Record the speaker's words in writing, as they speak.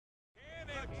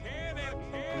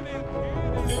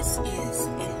This is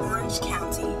an Orange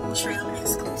County Trail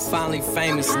exclusive. Finally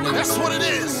famous, nigga. That's what it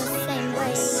is.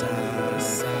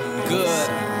 Good.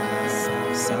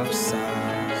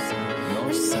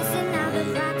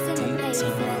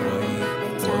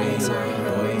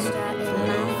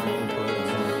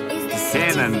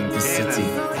 Cannon. The city,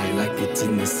 I like it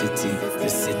in the city. The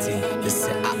city,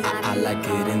 I like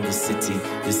it in the city.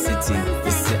 The city,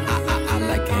 I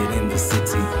like it in the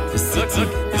city. The city,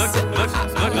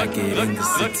 I like it in the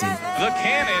city. Look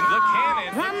Cannon.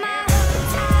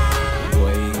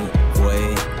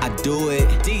 Boy, I do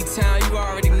it. D-Town, you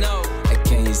already know.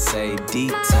 Can you say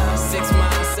D-Town? 6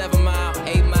 miles, 7 miles,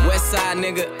 8 miles. West side,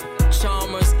 nigga.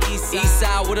 Chalmers, east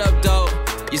side, what up, though?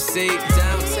 You see,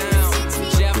 downtown,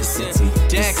 Jefferson,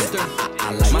 Dexter.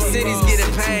 My city's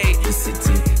getting paid.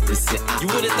 You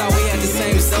would've thought we had the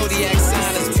same zodiac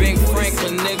sign as Ben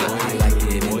Franklin, nigga.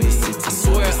 I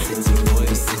swear,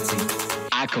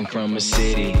 I come from a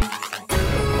city.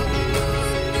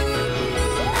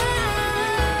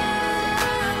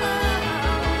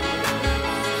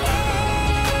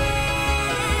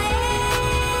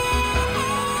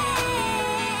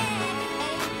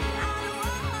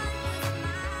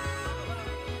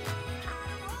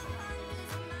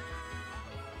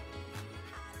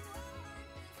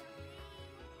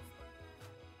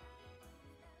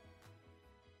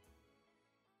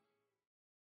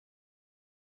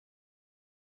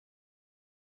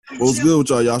 What's good with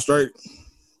y'all? Y'all straight?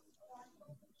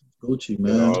 Gucci,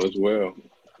 man. All is well.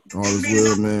 All is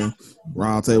well, man.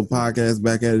 Roundtable Podcast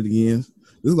back at it again.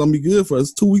 This is gonna be good for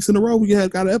us. 2 weeks in a row we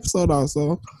got an episode out,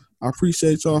 so I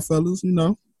appreciate y'all fellas. You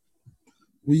know,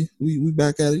 we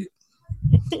back at it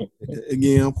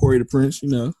again. I'm Corey the Prince. You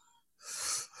know,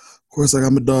 of course I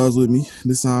got my dogs with me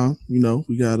this time. You know,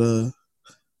 we got up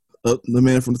the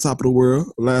man from the top of the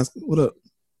world, Alaska. What up?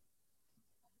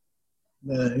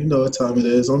 Man, you know what time it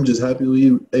is. I'm just happy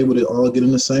we able to all get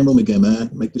in the same room again, man.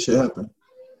 Make this shit happen.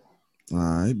 All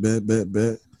right, bet.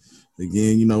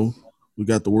 Again, you know, we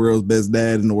got the world's best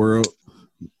dad in the world.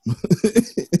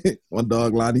 My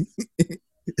dog, Lonnie.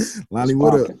 Lonnie,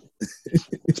 what up?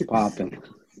 It's popping.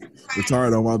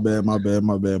 Ricardo, my bad.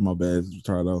 It's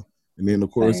Ricardo. And then,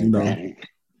 of course, you know.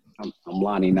 I'm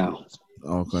Lonnie now.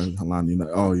 Okay, Lonnie.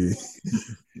 Oh, yeah.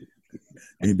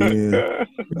 And then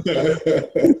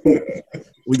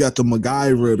we got the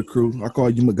MacGyver of the crew. I call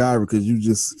you MacGyver because you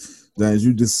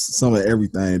just some of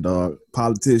everything, dog.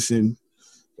 Politician,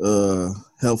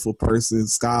 helpful person,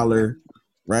 scholar,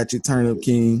 ratchet turnip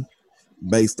king,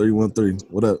 base 313.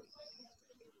 What up?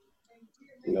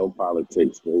 No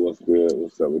politics, but what's good?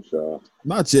 What's up with y'all?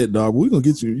 Not yet, dog. We're gonna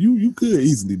get you. You could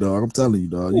easily, dog. I'm telling you,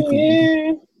 dog. You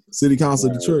could. City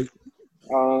Council of Detroit.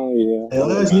 Oh yeah. Hey,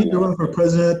 last you need to run for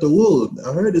president at the Wood.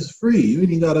 I heard it's free. You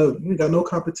ain't got no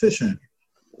competition.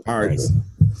 All right.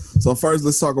 So first,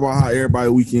 let's talk about how everybody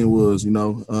weekend was. You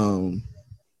know,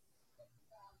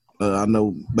 I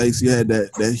know Base, you had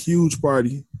that huge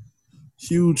party,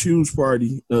 huge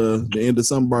party. The end of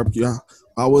summer barbecue.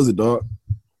 How was it, dog?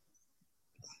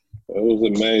 It was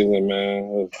amazing, man.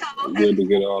 It was good to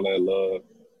get all that love.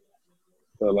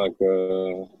 Felt like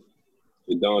the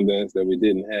dawn dance that we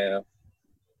didn't have.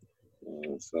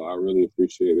 So I really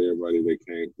appreciate everybody that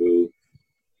came through.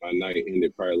 My night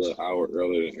ended probably a little hour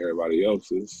earlier than everybody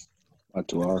else's. About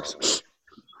 2 hours.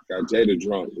 Got Jada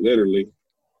drunk, literally.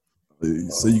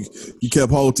 So you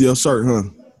kept hold to your shirt, huh?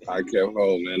 I kept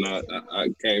hold, man. I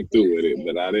came through with it,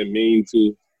 but I didn't mean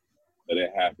to, but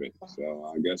it happened.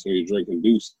 So I guess when you're drinking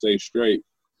Deuce, stay straight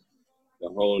the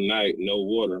whole night, no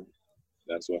water,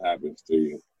 that's what happens to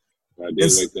you. I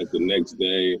did wake up the next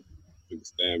day, took a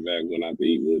stand back, went out to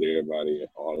eat with everybody,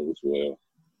 all was well.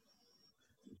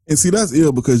 And see, that's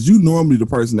ill because you normally the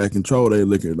person that control their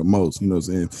liquor the most. You know what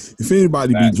I'm saying? If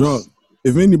anybody be drunk,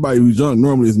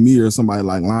 normally it's me or somebody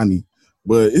like Lonnie.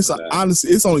 But it's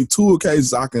honestly, it's only 2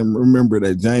 occasions I can remember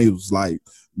that James was like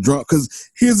drunk. Because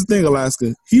here's the thing,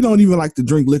 Alaska, he don't even like to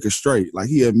drink liquor straight. Like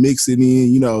he'd mix it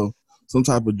in, you know, some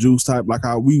type of juice type, like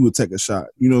how we would take a shot.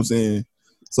 You know what I'm saying?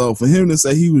 So for him to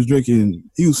say he was drinking,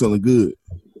 he was feeling good.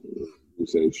 You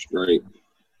say straight.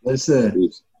 Listen,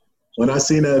 when I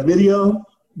seen that video,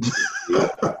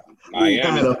 Miami.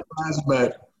 had a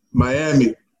flashback.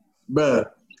 Miami, bruh.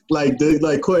 Like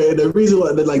Corey, the reason why,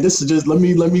 like, this is just let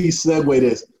me segue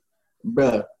this,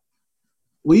 bruh.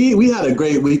 We had a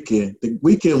great weekend. The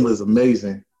weekend was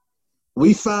amazing.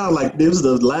 We found like this was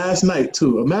the last night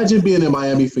too. Imagine being in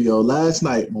Miami for your last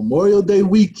night, Memorial Day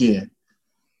weekend.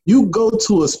 You go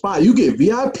to a spot, you get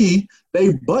VIP.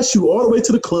 They bus you all the way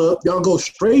to the club. Y'all go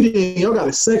straight in. Y'all got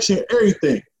a section,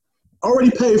 everything.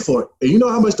 already paid for it. And you know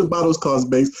how much the bottles cost,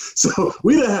 base. So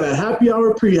we done had a happy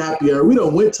hour, pre-happy hour. We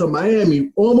done went to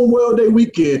Miami on Memorial Day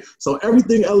weekend. So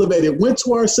everything elevated, went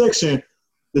to our section.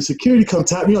 The security come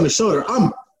tap me on the shoulder.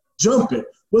 I'm jumping.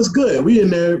 What's good? We in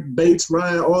there, Bates,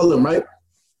 Ryan, all of them, right?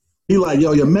 He like,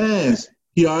 yo, your man's,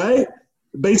 he all right?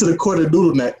 Bates in the corner,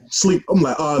 doodle neck, sleep. I'm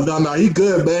like, oh, no, he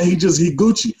good, man. He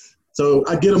Gucci. So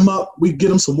I get him up. We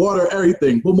get him some water,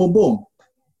 everything. Boom, boom, boom.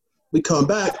 We come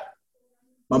back.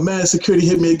 My man security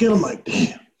hit me again. I'm like,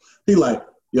 damn. He like,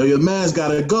 yo, your man's got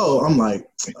to go. I'm like,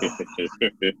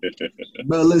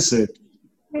 bro, listen.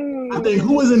 I think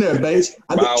who was in there, Bates?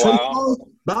 I think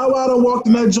Bow Wow done walked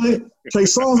in that joint. Trey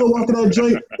Songz done walked in that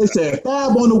joint. They said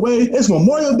Fab on the way. It's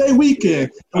Memorial Day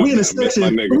weekend. And we in the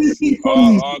section 3 feet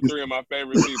from all three of my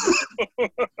favorite people.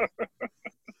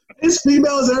 It's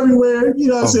females everywhere. You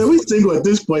know what I'm saying? We single at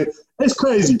this point. It's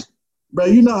crazy. Bro,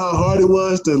 you know how hard it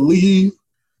was to leave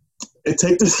and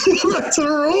take this back to the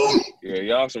room? Yeah,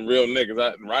 y'all some real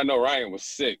niggas. I know Ryan was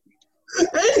sick.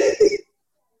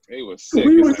 He was sick.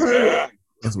 We were hurt.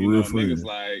 That's a real friend.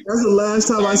 Like, that's the last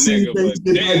time I seen Bates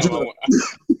get that joint.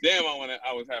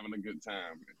 I was having a good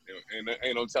time. And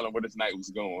ain't no telling where this night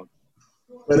was going.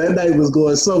 But that night was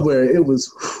going somewhere. It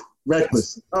was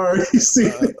reckless. I already see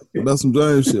it. That's some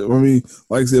giant shit. I mean,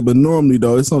 like I said, but normally,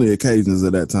 though, it's only occasions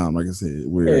at that time, like I said.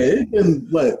 Yeah, it's been,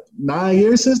 9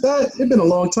 years since that? It's been a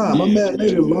long time. My man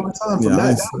made it a long time from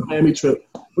that Miami trip.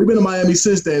 We've been to Miami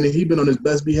since then, and he's been on his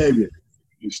best behavior.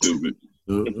 You stupid.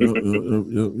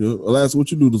 Alas,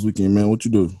 what you do this weekend, man? What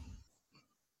you do?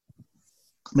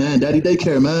 Man, daddy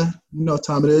daycare, man. You know what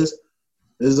time it is.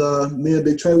 It's me and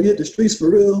Big Trey. We hit the streets for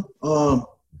real. I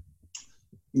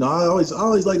always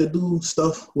like to do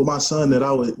stuff with my son that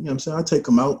I would, you know what I'm saying? I take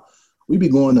him out. We be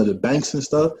going to the banks and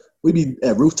stuff. We be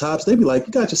at rooftops. They be like,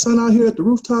 you got your son out here at the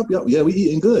rooftop? Yeah, we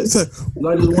eating good. I just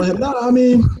want him. No, I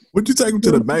mean, what you take him to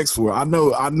the banks for? I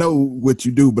know what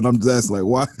you do, but I'm just asking, like,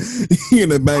 why he in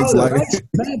the banks? Man,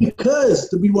 because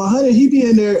to be 100, he be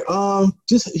in there.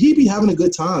 He be having a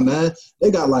good time, man. They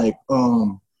got they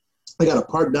got a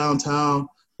park downtown.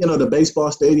 You know, the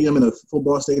baseball stadium and the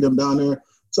football stadium down there.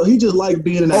 So he just like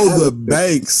being in that. Oh, the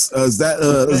banks. Is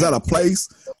that a place?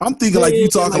 I'm thinking you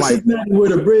talking like where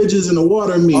the bridges and the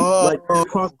water meet,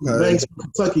 across the banks of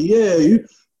Kentucky. Yeah,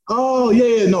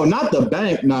 no, not the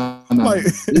bank. Nah. I'm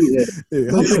thinking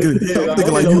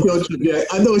like you. Yeah,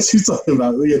 I know what you're talking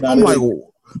about. Yeah, I'm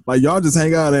like y'all just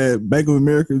hang out at Bank of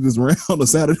America just around on a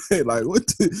Saturday. Like what?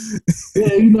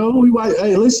 Yeah, we like.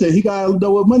 Hey, listen, he gotta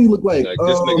know what money look like. This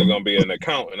nigga gonna be an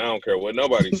accountant. I don't care what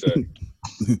nobody said.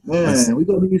 Man, we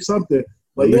gonna do something.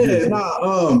 But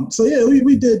so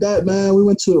we did that, man. We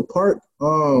went to a park.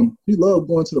 We love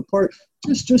going to the park.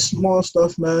 Just small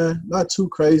stuff, man. Not too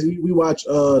crazy. We watched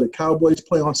the Cowboys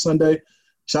play on Sunday.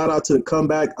 Shout out to the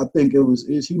comeback. I think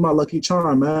is he my lucky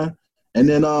charm, man. And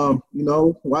then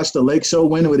watched the Lake Show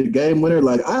winning with a game winner.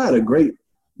 Like I had a great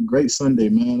Sunday,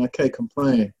 man. I can't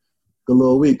complain. Good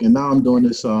little week. And now I'm doing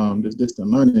this distant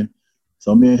learning.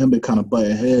 So me and him been kind of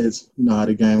butting heads. You know how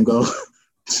the game go.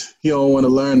 He don't want to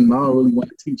learn, and I don't really want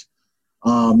to teach.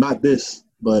 Not this,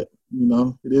 but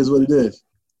it is what it is.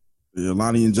 Yeah,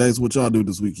 Lonnie and Jace, what y'all do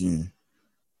this weekend?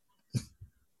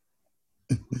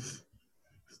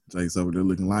 Jace over there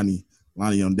looking Lonnie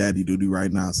on daddy duty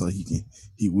right now, so he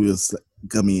will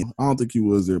come in. I don't think he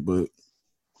was there, but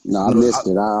no, I missed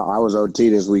it. I was OT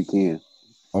this weekend.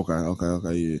 Okay,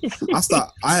 yeah.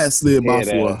 I had slid by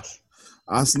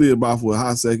for a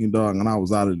hot second, dog, and I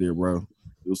was out of there, bro.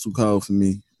 It was too cold for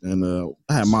me, and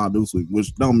I had Mom Deuce week,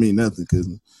 which don't mean nothing because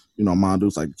Mom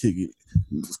Deuce like to kick it.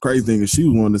 The crazy thing is she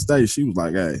was wanting to stay. She was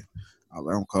like, "Hey," I was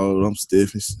like, "I'm cold, I'm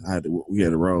stiff." And we had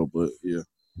to roll, but yeah.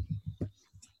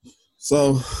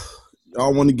 So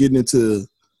y'all want to get into?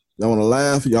 Y'all want to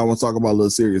laugh? Or y'all want to talk about a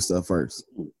little serious stuff first?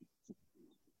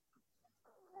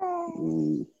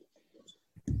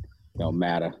 Don't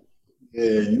matter.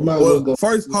 Yeah, you might well go.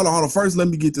 First, hold on. First, let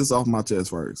me get this off my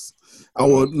chest first.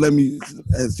 Let me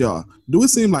ask y'all. Do it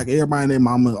seem like everybody and their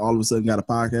mama all of a sudden got a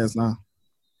podcast now?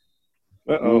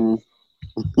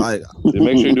 Like,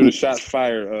 make sure you do the shots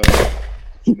fired.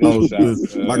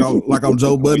 Like I'm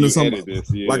Joe Budden or something.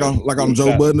 Like I'm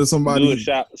Joe Budden or somebody. Do a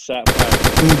shot fire.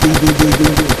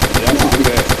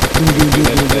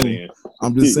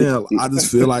 I'm just saying. I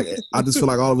just feel like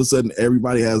all of a sudden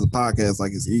everybody has a podcast.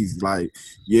 Like it's easy. Like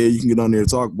you can get on there and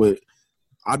talk, but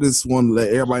I just want to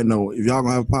let everybody know if y'all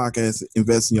gonna have a podcast,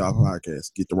 invest in y'all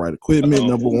podcast. Get the right equipment.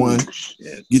 Number one,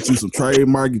 get you some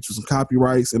trademark, get you some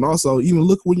copyrights, and also even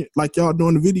look when y'all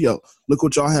doing the video. Look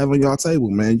what y'all have on y'all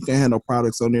table, man. You can't have no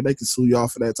products on there. They can sue y'all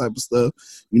for that type of stuff.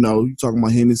 You talking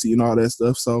about Hennessy and all that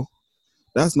stuff. So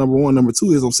That's number one. Number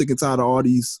two is I'm sick and tired of all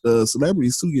these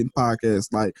celebrities too getting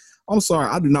podcasts. Like, I'm sorry,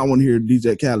 I do not want to hear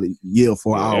DJ Khaled yell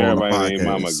for an hour on a podcast. Everybody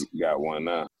mama got one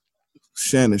now.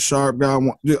 Shannon Sharp got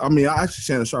one. I mean, actually,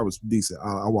 Shannon Sharp was decent.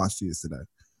 I watched his today.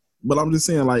 But I'm just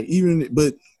saying, like,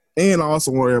 and I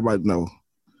also want everybody to know,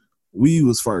 we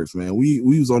was first, man. We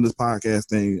was on this podcast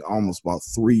thing almost about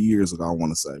 3 years ago, I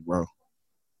want to say, bro.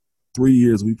 3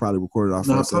 years, we probably recorded our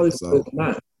first episode.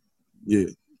 Yeah,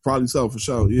 probably so, for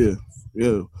sure, yeah.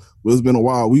 But it's been a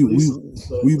while. We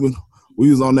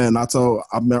was on that, and I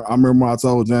remember I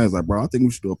told James, like, bro, I think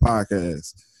we should do a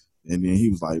podcast. And then he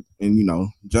was like, and you know,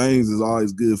 James is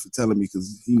always good for telling me,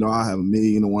 because you know I have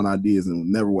 1,000,001 ideas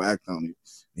and never will act on it.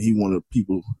 And he one of the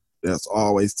people that's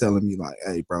always telling me, like,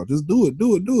 hey, bro, just do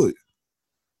it.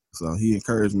 So he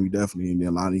encouraged me definitely. And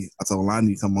then I told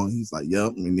Lonnie to come on. He's like,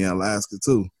 yep, and then Alaska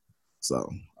too. So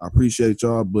I appreciate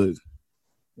y'all, but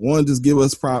one, just give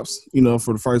us props, you know,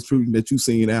 for the first people that you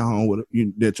seen at home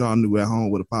that y'all knew at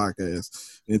home with a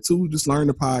podcast. And two, just learn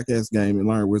the podcast game and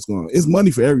learn where it's going. It's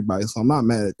money for everybody, so I'm not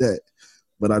mad at that.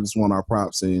 But I just want our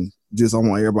props, and I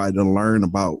want everybody to learn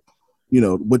about, you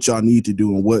know, what y'all need to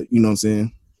do and what, you know what I'm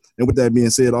saying? And with that being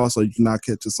said, also, you can now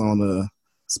catch us on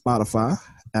Spotify,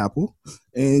 Apple,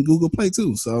 and Google Play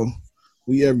too. So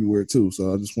we everywhere too.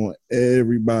 So I just want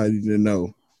everybody to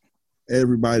know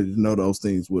those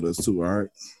things with us too. All right,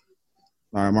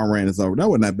 my rant is over. That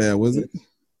wasn't that bad, was it?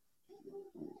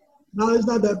 No, it's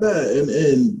not that bad.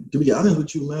 And to be honest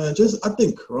with you, man, I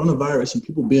think coronavirus and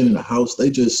people being in the house, they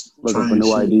just looking for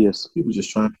new ideas. People just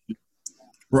trying.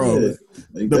 Bro, yeah.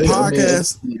 The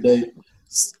podcast,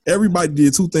 everybody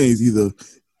did two things.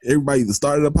 Everybody either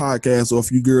started a podcast, or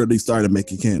if you girl, they started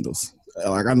making candles.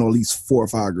 Like, I know at least 4 or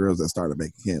 5 girls that started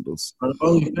making candles.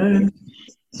 OnlyFans,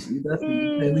 you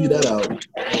definitely can't leave that out.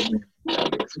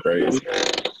 It's crazy.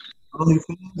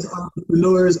 OnlyFans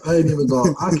entrepreneurs, I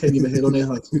can't even hit on their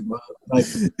hustle. Like,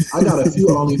 I got a few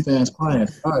OnlyFans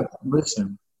clients.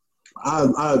 Listen,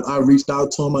 I reached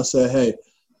out to them. I said, hey,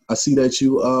 I see that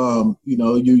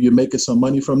you're making some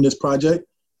money from this project.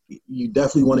 You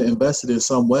definitely want to invest it in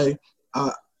some way.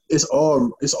 It's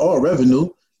all revenue.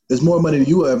 There's more money than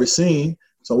you ever seen.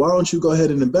 So why don't you go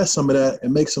ahead and invest some of that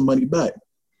and make some money back?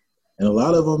 And a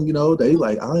lot of them, you know, they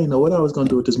like, I didn't know what I was going to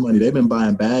do with this money. They've been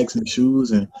buying bags and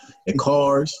shoes and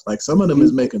cars. Like, some of them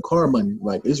is making car money.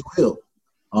 Like, it's real.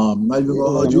 I'm not even going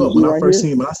to hold you up. When I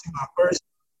seen my first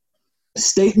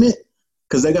statement,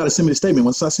 because they got to send me the statement.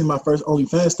 Once I seen my first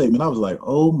OnlyFans statement, I was like,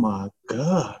 oh my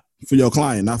God. For your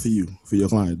client, not for you. For your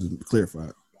client, to clarify.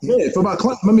 Yeah, for my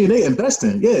client. I mean, they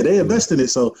investing. Yeah, they invest in it.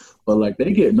 So, but like,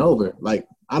 they getting over. Like,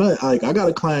 I got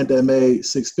a client that made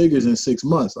 6 figures in 6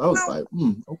 months. I was like,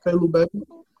 okay, little baby,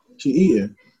 she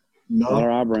eating. You know?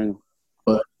 I'll bring them.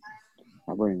 But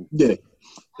I'll bring them. Yeah,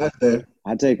 that's there.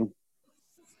 I take them.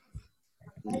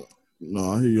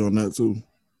 No, I hear you on that too.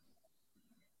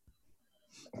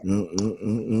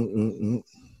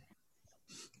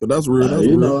 But that's real. That's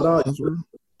real. That's real.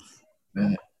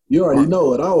 Man, you already know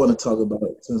what I want to talk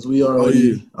about, since we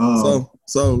already.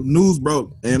 So news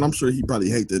broke, and I'm sure he probably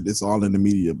hates that it's all in the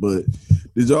media. But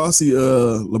did y'all see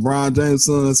LeBron James'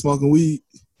 son smoking weed?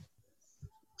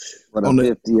 For the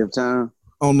 50th time.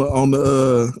 On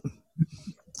the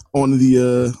what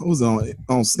was it,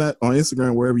 on Snap, on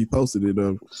Instagram, wherever he posted it.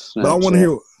 But I want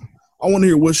to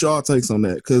hear what y'all takes on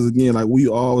that, because again, like, we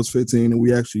all was 15 and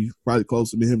we actually probably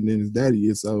closer to him than his daddy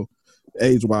is, so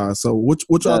age wise. So what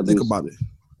y'all think about it?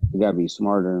 You gotta be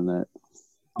smarter than that.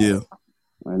 Yeah.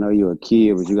 I know you're a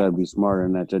kid, but you gotta be smarter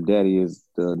than that. Your daddy is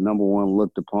the number one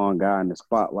looked upon guy in the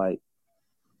spotlight,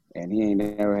 and he ain't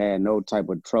never had no type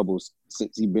of troubles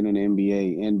since he been in the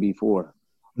NBA and before.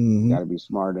 Mm-hmm. You gotta be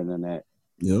smarter than that.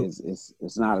 Yep.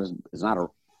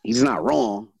 He's not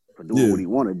wrong for doing what he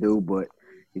want to do, but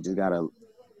he gotta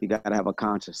have a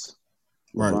conscience.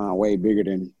 Right. LeBron way bigger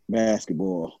than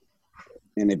basketball.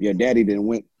 And if your daddy didn't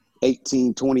went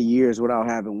 18, 20 years without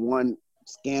having one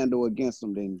scandal against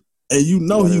him, then and he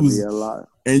was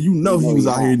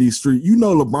out here in these streets. You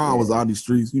know, LeBron was out in these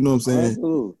streets. You know what I'm saying?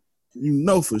 Absolutely. You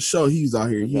know for sure he's out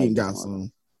here. He ain't got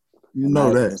some. You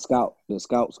know that. The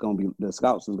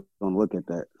scouts is gonna look at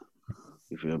that.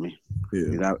 You feel me?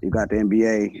 Yeah. You got the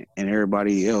NBA and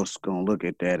everybody else gonna look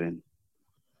at that, and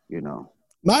you know.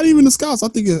 Not even the scouts. I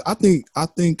think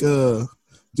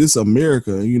just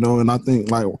America, you know, and I think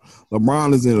like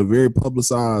LeBron is in a very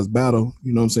publicized battle,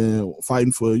 you know what I'm saying,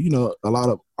 fighting for, you know, a lot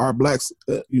of our blacks,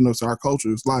 you know, so our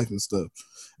culture's life and stuff.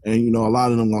 And, you know, a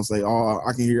lot of them gonna say, oh,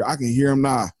 I can hear him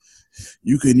now.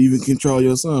 You couldn't even control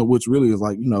your son, which really is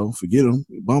like, you know, forget him,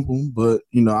 bump him. But,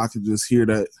 you know, I could just hear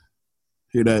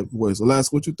that voice.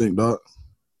 Alaska, what you think, dog?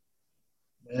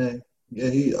 Man, Yeah,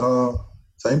 he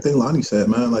same thing Lonnie said,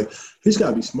 man. Like he's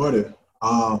gotta be smarter.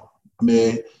 I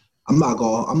mean, I'm not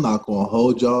gonna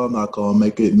hold y'all. I'm not gonna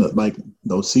make it like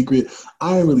no secret.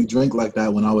 I didn't really drink like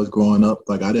that when I was growing up.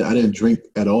 Like I didn't drink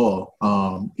at all.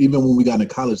 Even when we got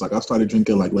into college, like I started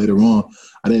drinking like later on.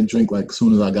 I didn't drink like as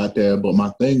soon as I got there. But my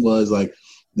thing was like,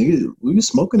 nigga, we was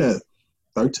smoking at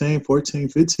 13, 14,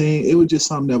 15. It was just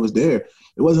something that was there.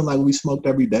 It wasn't like we smoked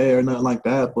every day or nothing like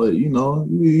that. But you know,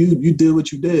 you did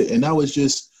what you did, and that was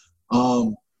just.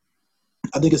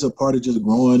 I think it's a part of just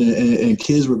growing and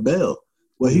kids rebel.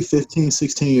 Well, he's 15,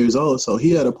 16 years old. So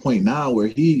he at a point now where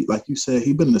he, like you said,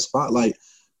 he been in the spotlight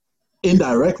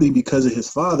indirectly because of his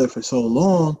father for so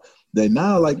long that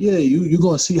now, like, yeah, you're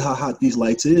going to see how hot these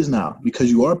lights is now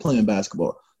because you are playing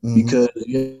basketball. Because,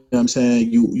 you know what I'm saying,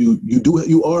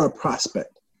 you are a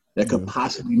prospect that could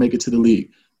possibly make it to the league. You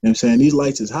know what I'm saying? These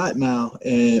lights is hot now.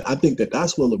 And I think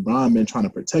that's what LeBron been trying to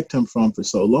protect him from for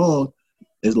so long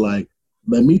is like,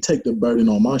 let me take the burden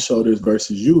on my shoulders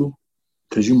versus you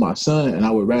because you my son, and I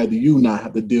would rather you not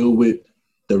have to deal with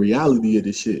the reality of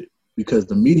this shit because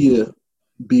the media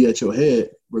be at your head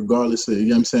regardless of, you know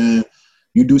what I'm saying,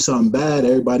 you do something bad,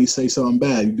 everybody say something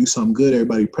bad. You do something good,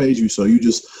 everybody praise you. So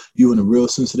you in a real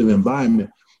sensitive environment.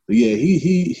 But yeah,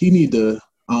 he need to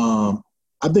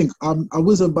I think I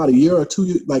was about a year or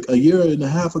 2, like a year and a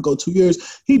half ago, 2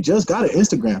 years, he just got an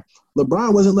Instagram.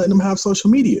 LeBron wasn't letting him have social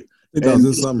media. That was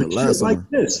this summer, last summer. Like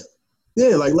this.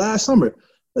 Yeah, like last summer.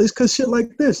 It's because shit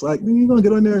like this. Like, you're going to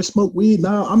get on there and smoke weed.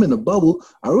 Now I'm in a bubble.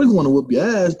 I really want to whoop your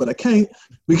ass, but I can't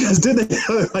because then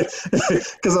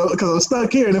because I'm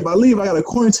stuck here. And if I leave, I got to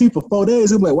quarantine for 4 days.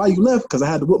 They'll be like, why you left? Because I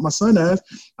had to whoop my son ass.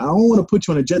 I don't want to put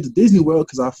you on a jet to Disney World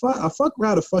because I fuck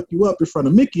around to fuck you up in front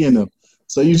of Mickey and them.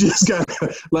 So you just got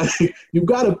you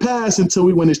got to pass until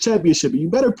we win this championship. And you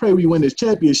better pray we win this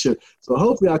championship. So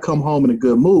hopefully I come home in a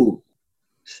good mood.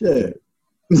 Shit.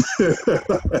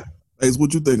 Bates,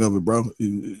 what you think of it, bro?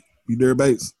 You there,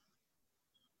 Bates?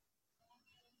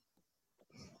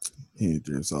 He ain't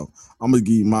there, so I'm gonna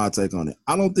give you my take on it.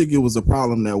 I don't think it was a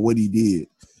problem that what he did.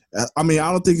 I mean,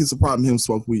 I don't think it's a problem him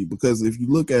smoke weed because if you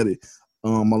look at it, a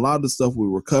lot of the stuff with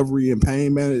recovery and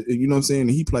pain management, you know what I'm saying?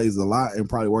 He plays a lot and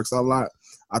probably works out a lot.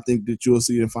 I think that you'll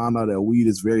see and find out that weed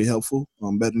is very helpful,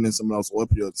 better than some of those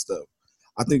opioid stuff.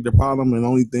 I think the problem and the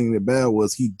only thing that bad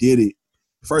was he did it.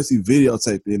 First, he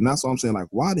videotaped it, and that's what I'm saying. Like,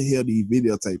 why the hell did he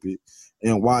videotape it,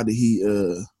 and why did he, you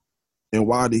know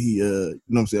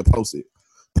what I'm saying, post it?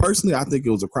 Personally, I think it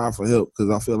was a cry for help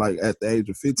because I feel like at the age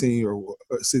of 15 or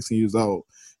 16 years old,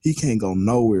 he can't go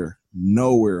nowhere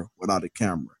without a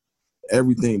camera.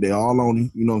 Everything, they all on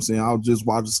him. You know what I'm saying? I was just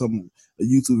watching a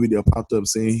YouTube video popped up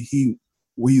saying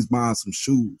he's buying some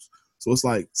shoes. So it's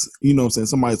like, you know what I'm saying?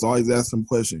 Somebody's always asking him a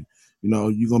question. You know,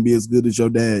 you're gonna be as good as your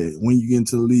dad. When you get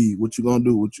into the league, what you gonna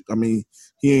do?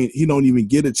 He don't even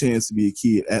get a chance to be a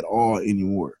kid at all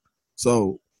anymore.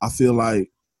 So I feel like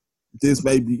this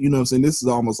may be, you know what I'm saying, this is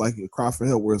almost like a cry for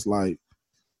help where it's like,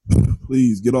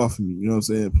 please get off of me. You know what I'm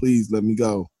saying? Please let me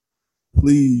go.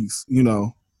 Please, you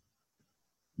know.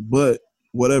 But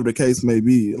whatever the case may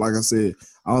be, like I said,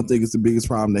 I don't think it's the biggest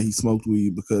problem that he smoked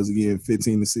weed because, again,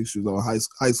 15 to 6 years old,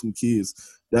 high school kids,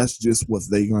 that's just what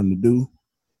they're going to do.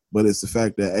 But it's the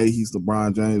fact that A, he's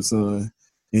LeBron James' son,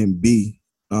 and B,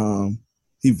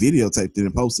 he videotaped it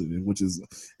and posted it, which is,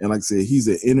 and like I said, he's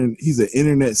an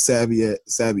internet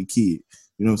savvy kid.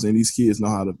 You know what I'm saying? These kids know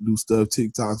how to do stuff,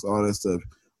 TikToks, all that stuff.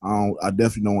 I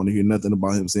definitely don't want to hear nothing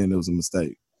about him saying it was a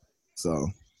mistake. So,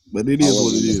 but it is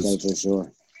what it is. For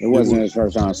sure. It wasn't his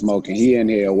first time smoking. He in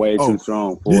here way too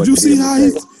strong for Did you see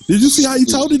how he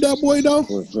told it, that boy, though?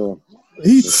 For sure.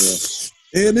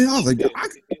 And then I was like,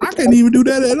 I can't even do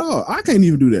that at all. I can't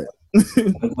even do that.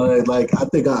 Like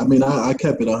I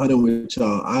kept it 100 with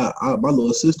y'all. My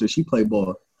little sister, she played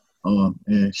ball,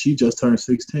 and she just turned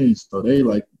 16. So they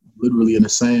like literally in the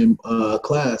same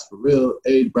class, for real,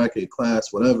 age bracket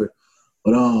class, whatever.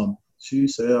 But she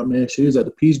said, she was at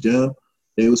the Peach Jam.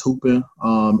 They was hooping.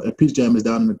 And Peach Jam is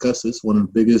down in Augusta, one of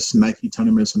the biggest Nike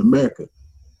tournaments in America.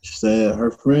 She said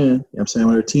her friend, you know what I'm saying,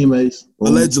 with her teammates.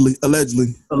 Allegedly,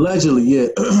 yeah.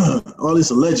 All this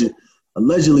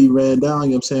allegedly ran down, you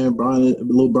know what I'm saying?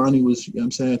 Little Bronny was, you know what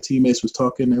I'm saying, teammates was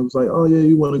talking. It was like, oh, yeah,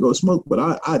 you want to go smoke. But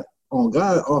I on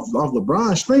God, off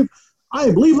LeBron's strength, I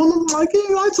ain't believe him. I'm like,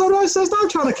 yeah, I told her, I said, stop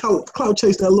trying to clout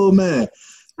chase that little man.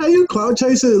 Hey, you clout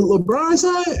chasing LeBron's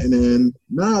side? And then,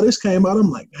 this came out. I'm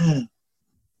like, man,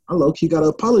 I low-key got to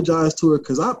apologize to her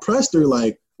because I pressed her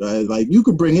like you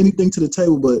could bring anything to the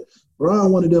table, but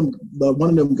Ron, one of them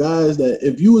guys that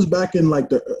if you was back in like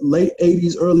the late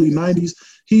 80s, early 90s,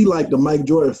 he like the Mike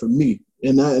Jordan for me,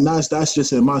 and that's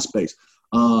just in my space.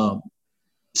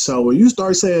 So when you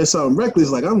start saying something reckless,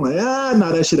 like I'm like,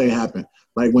 nah, that shit ain't happen.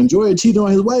 Like when Jordan cheated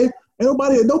on his wife,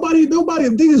 nobody of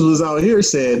niggas was out here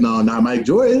saying, no, not Mike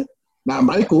Jordan, not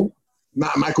Michael,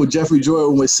 not Michael Jeffrey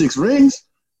Jordan with 6 rings,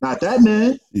 not that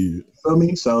man. Yeah. You feel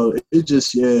me? So it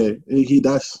just,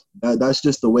 that's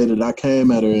just the way that I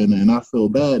came at her, and I feel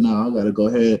bad now. I gotta go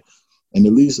ahead and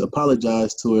at least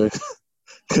apologize to her.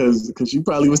 Because she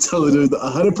probably was telling her the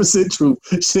 100%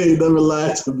 truth. She ain't never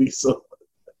lied to me, so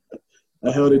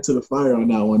I held it to the fire on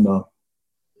that one, though.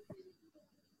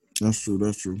 That's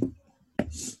true.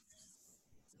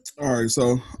 All right,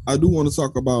 so I do want to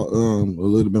talk about a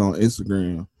little bit on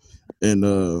Instagram,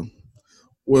 and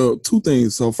well, 2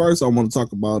 things. So first, I want to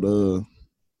talk about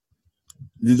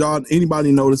did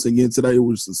anybody notice again today,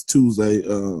 which is Tuesday?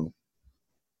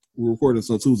 We're recording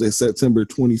on Tuesday, September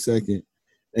 22nd.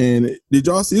 And did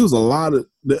y'all see it was a lot of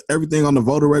everything on the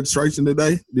voter registration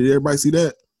today? Did everybody see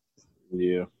that?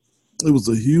 Yeah. It was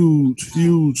a huge,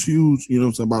 you know what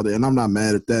I'm saying, about it. And I'm not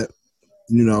mad at that.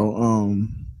 You know,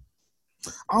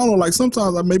 I don't know, like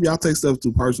sometimes maybe I take stuff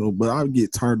too personal, but I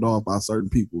get turned off by certain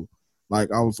people. Like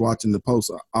I was watching the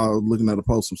post, I was looking at a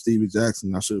post from Stevie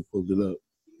Jackson. I should have pulled it up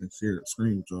and shared a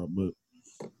screen with y'all, but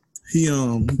he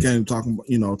came talking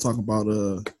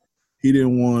about he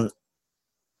didn't want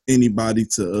anybody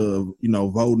to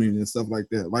voting and stuff like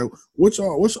that. Like what's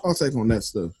y'all take on that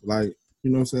stuff? Like, you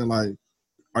know what I'm saying? Like,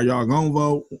 are y'all gonna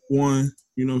vote one?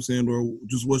 You know what I'm saying? Or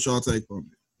just what's y'all take on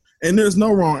it? And there's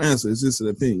no wrong answer. It's just an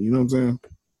opinion. You know what I'm saying?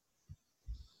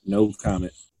 No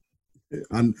comment.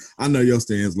 I know your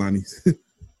stance, Lonnie.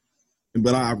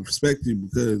 But I respect you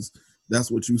because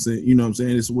that's what you said. You know what I'm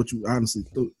saying? It's what you honestly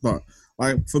thought.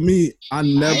 Like for me, I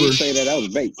never I didn't say that. That was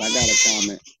Bates. I got a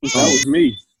comment. That was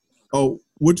me. Oh,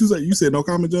 what you say? You said no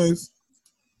comment, James?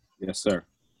 Yes, sir.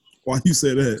 Why you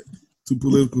say that? Too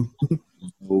political?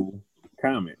 No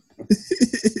comment.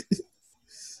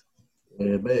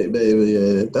 Yeah, baby,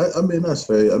 yeah. That's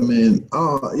fair. I mean,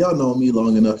 y'all know me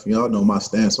long enough. Y'all know my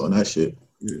stance on that shit.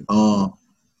 Yeah. I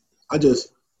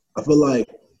feel like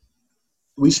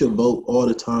we should vote all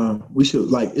the time. We should,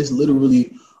 like, it's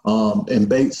literally, and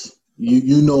Bates,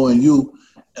 you know, and you,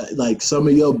 like some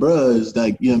of your bros,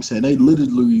 like, you know what I'm saying, they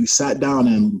literally sat down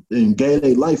and gave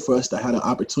their life for us to have the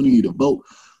opportunity to vote.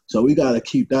 So we got to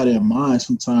keep that in mind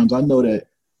sometimes. I know that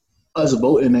us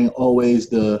voting ain't always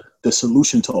the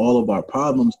solution to all of our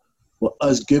problems, but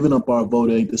us giving up our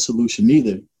vote ain't the solution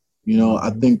either. You know,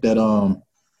 I think that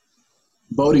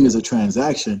voting is a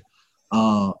transaction.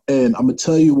 And I'm going to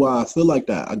tell you why I feel like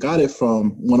that. I got it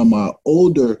from one of my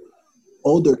older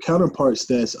counterparts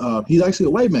that's he's actually a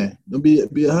white man. I'll be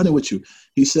 100 with you.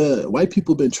 He said white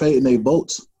people been trading their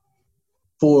votes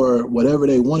for whatever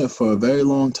they wanted for a very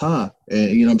long time. And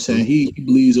you know what I'm saying? He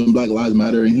believes in Black Lives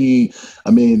Matter,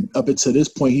 and up until this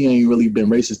point, he ain't really been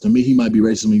racist to me. He might be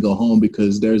racist when he go home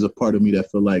because there's a part of me that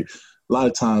feel like a lot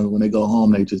of times when they go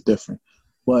home, they just different.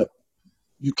 But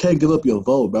you can't give up your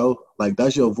vote, bro. Like,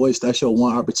 that's your voice. That's your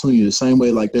one opportunity. The same way,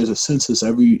 like, there's a census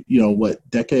every,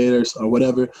 decade or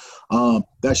whatever.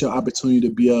 That's your opportunity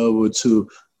to be able to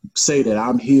say that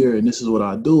I'm here and this is what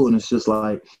I do. And it's just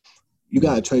like, you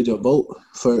got to trade your vote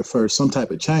for some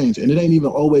type of change. And it ain't even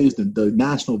always the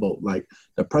national vote, like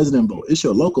the president vote. It's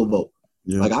your local vote.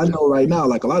 Yeah. Like, I know right now,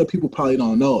 like, a lot of people probably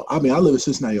don't know. I mean, I live in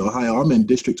Cincinnati, Ohio. I'm in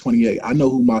District 28. I know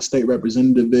who my state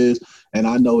representative is, and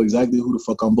I know exactly who the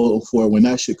fuck I'm voting for when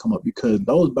that shit come up, because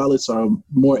those ballots are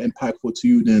more impactful to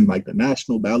you than, like, the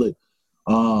national ballot.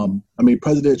 I mean,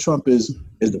 President Trump is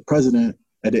the president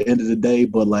at the end of the day,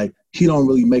 but, like, he don't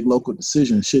really make local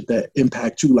decisions, shit that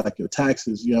impact you, like your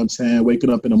taxes, you know what I'm saying?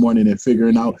 Waking up in the morning and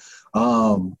figuring out,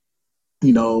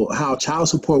 how child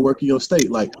support work in your state.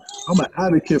 Like, I'm an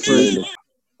advocate for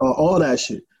all that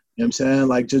shit. You know what I'm saying?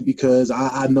 Like, just because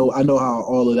I know how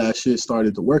all of that shit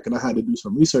started to work, and I had to do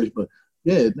some research. But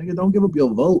yeah, nigga, don't give up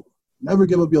your vote. Never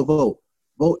give up your vote.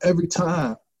 Vote every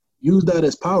time. Use that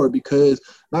as power, because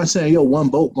not saying one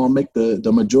vote gonna make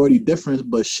the majority difference,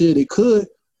 but shit, it could.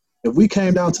 If we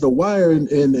came down to the wire and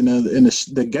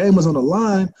the game was on the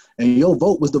line and your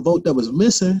vote was the vote that was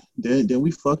missing, then we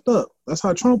fucked up. That's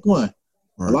how Trump won.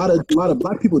 Right. A lot of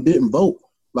black people didn't vote.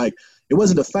 Like, it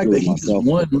wasn't the fact that he just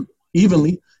won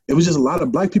evenly. It was just a lot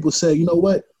of black people said, you know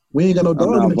what, we ain't got no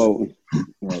dog in this. Voting.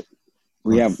 Right.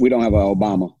 We don't have an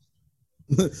Obama.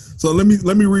 So let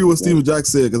me read what Stephen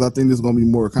Jackson said, because I think this is gonna be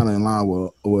more kind of in line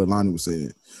with what Lonnie was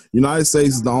saying. United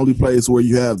States is the only place where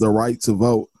you have the right to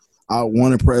vote out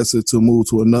one oppressor to move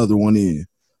to another one in.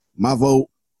 My vote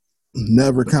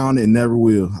never counted and never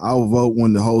will. I will vote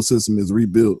when the whole system is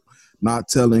rebuilt, not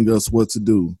telling us what to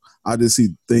do. I just see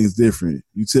things different.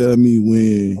 You tell me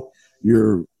when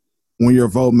when your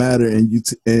vote matter and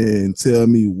and tell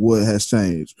me what has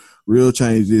changed. Real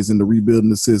change is in the rebuilding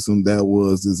the system that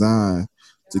was designed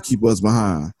to keep us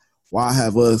behind. Why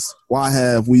have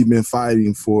we been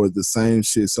fighting for the same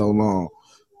shit so long,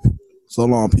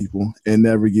 people, and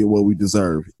never get what we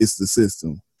deserve? It's the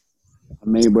system. I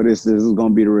mean, but this is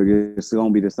going to be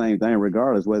the same thing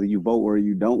regardless whether you vote or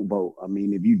you don't vote. I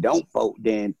mean, if you don't vote,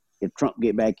 then if Trump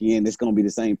get back in, it's going to be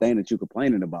the same thing that you're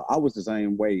complaining about. I was the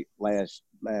same way last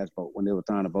vote when they were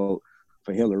trying to vote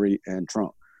for Hillary and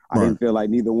Trump. I didn't feel like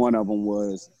neither one of them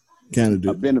was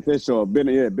beneficial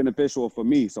for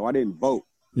me, so I didn't vote.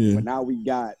 Yeah. But now we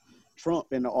got Trump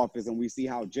in the office, and we see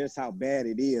how bad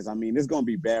it is. I mean, it's going to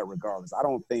be bad regardless. I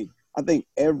think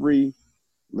every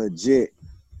legit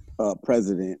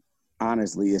president,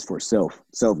 honestly, is for self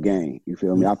gain. You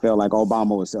feel me? I felt like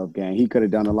Obama was self gain. He could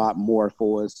have done a lot more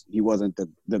for us. He wasn't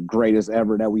the greatest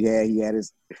ever that we had. He had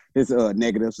his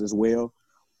negatives as well,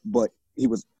 but he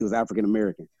was African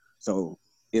American, so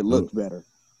it looked better.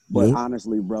 But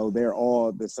honestly, bro, they're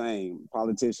all the same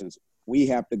politicians. We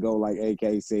have to go, like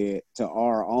AK said, to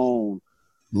our own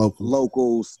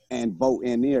locals and vote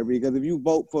in there, because if you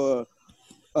vote for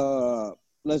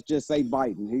let's just say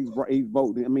Biden, he's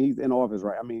voting. I mean, he's in office,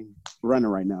 right? I mean,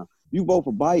 running right now. You vote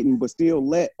for Biden, but still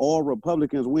let all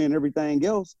Republicans win everything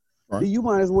else, then you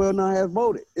might as well not have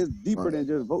voted. It's deeper than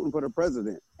just voting for the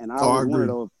president. And I was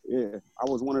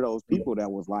one of those people that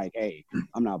was like, hey,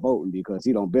 I'm not voting because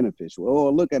he don't benefit you.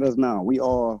 Oh, look at us now. We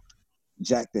all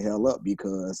jacked the hell up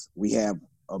because we have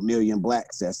 1 million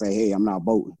blacks that say, hey, I'm not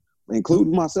voting,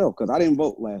 including myself, because I didn't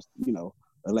vote last,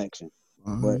 election.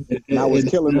 But now it's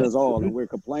killing us all, and we're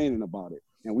complaining about it,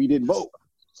 and we didn't vote,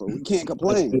 so we can't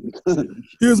complain.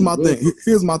 Here's my thing.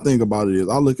 Here's my thing about it is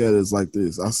I look at it as like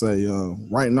this. I say,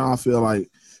 right now I feel like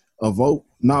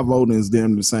not voting is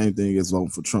damn the same thing as voting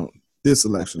for Trump. This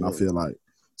election, I feel like.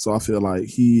 So I feel like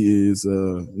he is,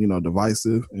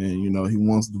 divisive, and he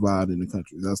wants to divide in the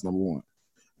country. That's number one.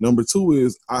 Number two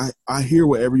is I hear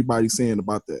what everybody's saying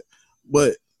about that,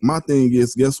 but my thing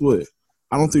is, guess what?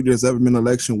 I don't think there's ever been an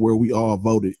election where we all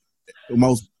voted.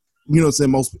 Most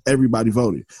everybody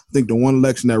voted. I think the one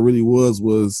election that really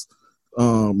was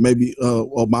maybe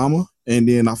Obama. And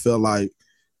then I felt like,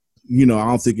 I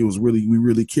don't think it was we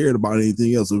really cared about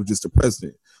anything else. It was just the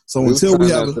president. So until we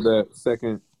have after that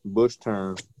second Bush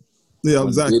term,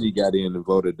 exactly. Diddy got in and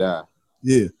voted die.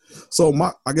 Yeah. So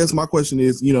I guess my question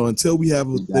is, until we have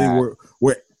a thing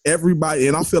where everybody,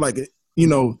 and I feel like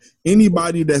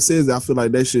anybody that says that, I feel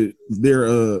like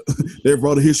their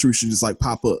voter history should just like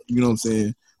pop up. You know what I'm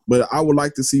saying? But I would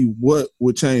like to see what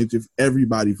would change if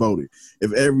everybody voted,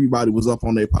 if everybody was up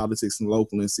on their politics and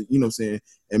local and see, what I'm saying,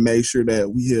 and made sure that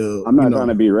we hear. I'm not trying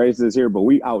to be racist here, but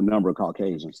we outnumber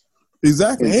Caucasians.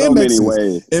 Exactly, in so many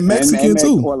ways, and Mexican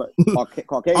too.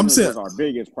 Caucasians is our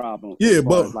biggest problem. Yeah,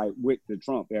 but like with the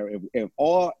Trump era, if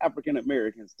all African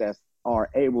Americans that are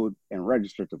able and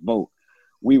registered to vote,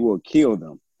 we will kill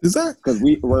them.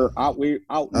 Exactly, because we're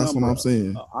outnumbered. That's what I'm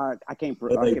saying. I can't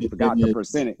forgot the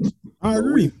percentage. I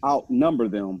agree. We outnumber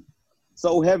them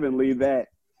so heavily that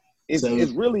it's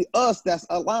really us that's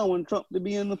allowing Trump to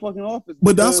be in the fucking office.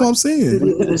 But that's what I'm saying.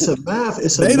 It's a math.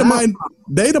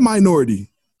 They the minority.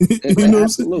 You know,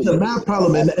 it's a math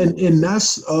problem, and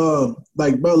that's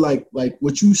like, bro, like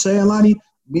what you saying, Lonnie.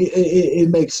 It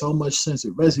makes so much sense.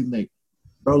 It resonates,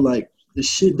 bro. Like the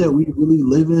shit that we really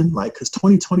live in, like, cause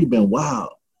 2020 been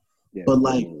wild, but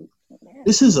like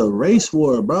this is a race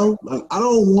war, bro. Like I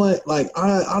don't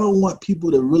want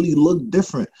people to really look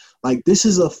different. Like this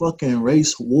is a fucking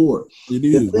race war. It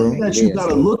is, the thing that you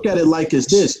gotta look at it like is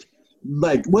this.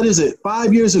 Like, what is it?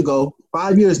 5 years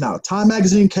now, Time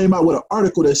Magazine came out with an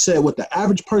article that said what the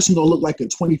average person gonna look like in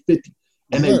 2050,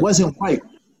 and they wasn't white.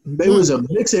 They was a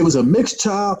mix. It was a mixed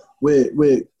child with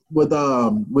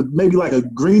maybe like a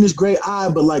greenish gray eye,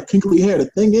 but like crinkly hair. The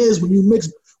thing is, when you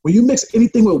mix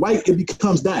anything with white, it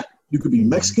becomes that. You could be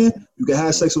Mexican, you could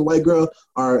have sex with a white girl,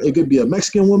 or it could be a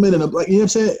Mexican woman and a black. You know what I'm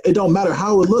saying? It don't matter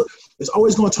how it look. It's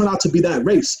always gonna turn out to be that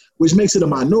race, which makes it a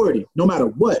minority, no matter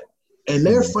what. And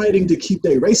they're fighting to keep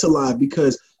their race alive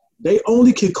because they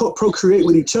only can procreate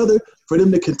with each other for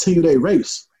them to continue their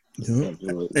race. Yeah.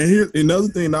 And here another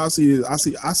thing that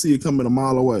I see it coming a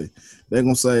mile away. They're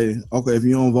gonna say, okay, if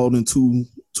you don't vote in two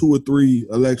or three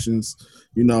elections,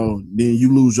 then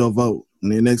you lose your vote.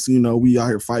 And then next thing you know, we out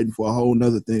here fighting for a whole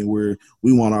nother thing where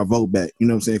we want our vote back. You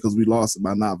know what I'm saying? Because we lost it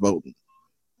by not voting.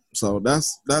 So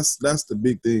that's the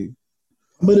big thing.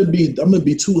 I'm gonna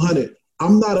be 200. I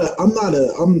don't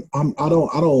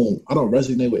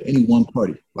resonate with any one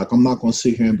party. Like I'm not gonna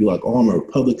sit here and be like, oh, I'm a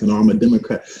Republican or I'm a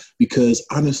Democrat, because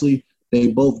honestly,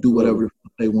 they both do whatever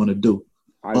they want to do.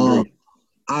 I agree.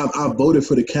 I voted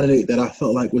for the candidate that I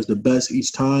felt like was the best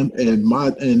each time. And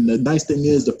the nice thing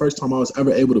is, the first time I was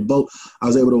ever able to vote, I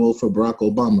was able to vote for Barack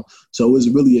Obama. So it was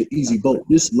really an easy vote.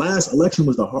 This last election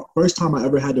was the first time I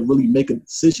ever had to really make a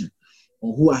decision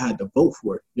on who I had to vote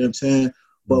for. You know what I'm saying?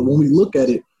 But when we look at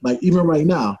it, like even right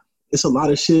now, it's a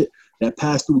lot of shit that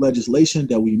passed through legislation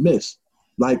that we miss.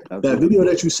 Like that video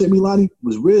that you sent me, Lonnie,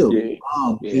 was real. Yeah.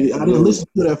 I didn't listen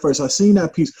to that first. I seen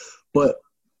that piece. But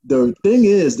the thing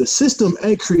is, the system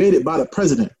ain't created by the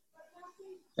president.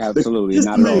 Absolutely, the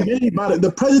not at all.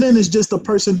 The president is just a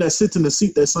person that sits in the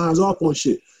seat that signs off on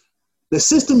shit. The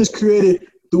system is created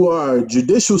through our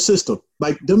judicial system.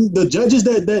 Like the judges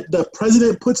that the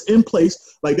president puts in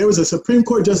place, like there was a Supreme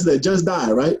Court justice that just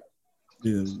died, right?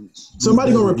 Yeah.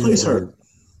 Somebody gonna replace her.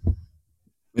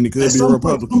 And it could be a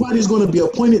Republican. Somebody's going to be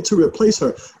appointed to replace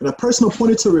her. And a person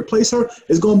appointed to replace her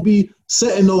is going to be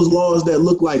setting those laws that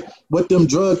look like what them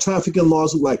drug trafficking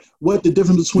laws look like, what the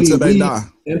difference between until they die.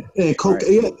 And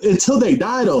cocaine. Right. Until they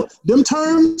die, though. Them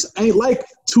terms ain't like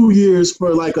 2 years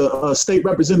for like a state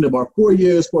representative or 4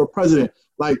 years for a president.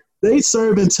 Like, they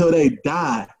serve until they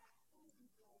die.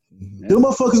 Mm-hmm. Them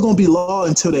motherfuckers going to be law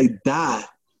until they die.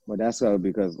 But that's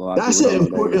because a lot that's of an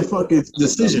important fucking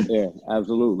decision. Yeah,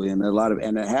 absolutely, and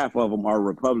half of them are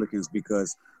Republicans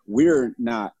because we're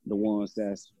not the ones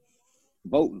that's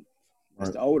voting. It's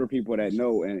right. The older people that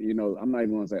know, and I'm not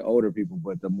even going to say older people,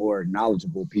 but the more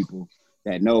knowledgeable people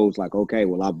that knows, like, okay,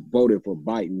 well, I voted for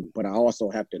Biden, but I also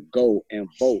have to go and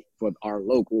vote for our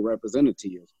local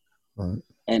representatives. Right.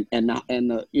 And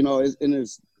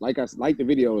it's like the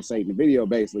video was saying. The video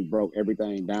basically broke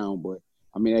everything down, but.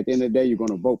 I mean, at the end of the day, you're going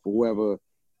to vote for whoever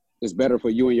is better for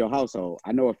you and your household.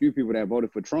 I know a few people that voted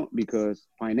for Trump because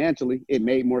financially it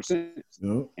made more sense.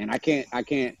 Yep. And I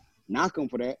can't knock them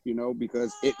for that,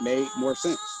 because it made more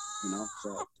sense,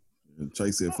 So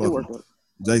Jay said fuck him.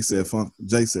 Jay said fuck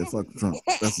Trump.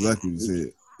 That's exactly what he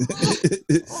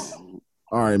said.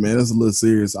 All right, man, that's a little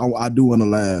serious. I do want to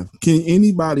laugh. Can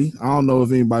anybody, I don't know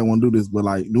if anybody want to do this, but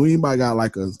like, do anybody got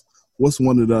like what's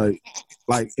one of the,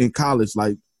 like in college,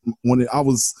 like, when I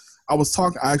was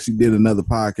talking, I actually did another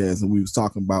podcast and we was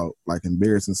talking about like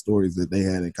embarrassing stories that they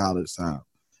had in college time.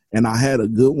 And I had a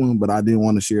good one, but I didn't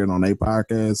want to share it on their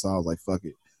podcast. So I was like, fuck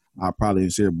it. I probably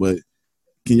didn't share it. But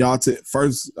can y'all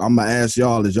first, I'm going to ask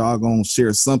y'all, is y'all going to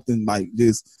share something like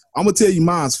this? I'm going to tell you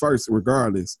mine's first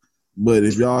regardless. But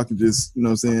if y'all can just, you know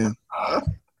what I'm saying?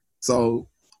 So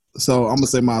I'm going to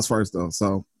say mine's first though.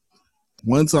 So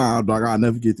one time, dog, I'll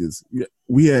never get this.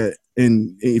 We had,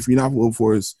 and if you're not voting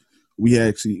for us, we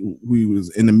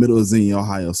was in the middle of Xenia,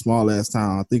 Ohio, small ass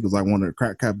town. I think it was like one of the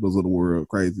crack capitals of the world,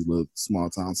 crazy little small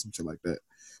town, some shit like that.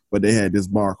 But they had this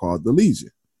bar called The Legion.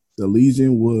 The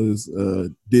Legion was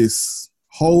this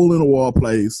hole in the wall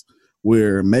place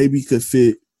where maybe could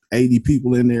fit 80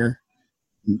 people in there.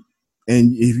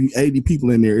 And if you 80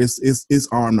 people in there, it's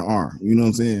arm to arm. You know what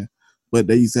I'm saying? But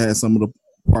they used to have some of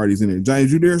the parties in there.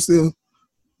 James, you there still?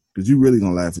 Because you really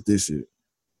gonna laugh at this shit.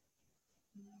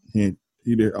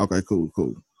 You there? Okay,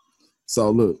 cool. So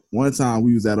look, one time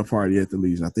we was at a party at the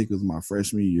Legion. I think it was my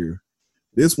freshman year.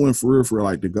 This went for real,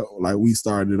 like to go. Like we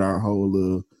started our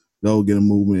whole go get a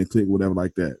movement and click whatever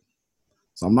like that.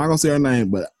 So I'm not gonna say her name,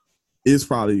 but it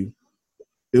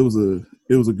was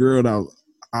a girl that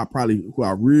who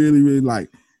I really really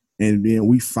liked. And then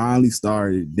we finally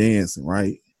started dancing.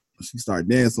 Right? She started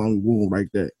dancing on me, boom,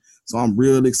 like that. So I'm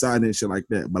real excited and shit like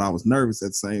that. But I was nervous at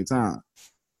the same time.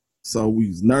 So we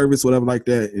was nervous, whatever like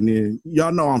that. And then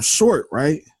y'all know I'm short,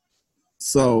 right?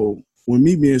 So when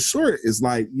me being short, it's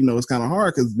like, it's kind of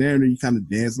hard because there you kind of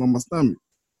dancing on my stomach.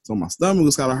 So my stomach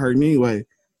was kind of hurting anyway.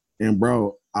 And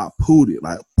bro, I pooed it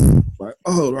like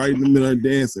right in the middle of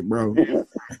dancing, bro.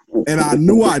 And I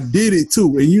knew I did it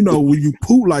too. And when you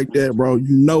poop like that, bro,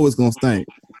 it's gonna stink.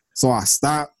 So I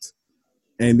stopped.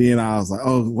 And then I was like,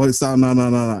 oh, wait, stop, no.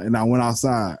 And I went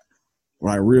outside,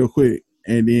 like real quick.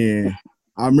 And then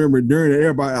I remember during it,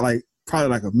 everybody, like probably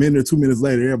like a minute or 2 minutes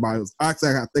later, everybody was, I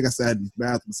think I sat in the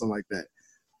bathroom or something like that.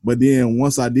 But then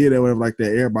once I did that, whatever like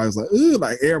that, everybody was like, ugh,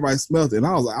 like everybody smelled it.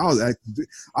 And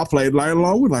I played right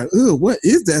along with like, ugh, what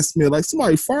is that smell? Like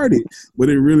somebody farted. But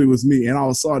it really was me. And I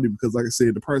was sorry because like I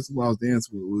said, the person who I was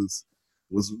dancing with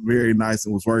was very nice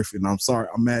and was worth it. And I'm sorry,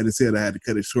 I'm mad as hell I had to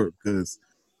cut it short because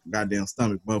goddamn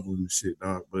stomach bubbling and shit,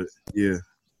 dog. But yeah.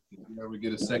 You ever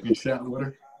get a second shot with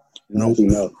her? Nope.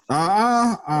 No.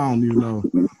 I don't even know.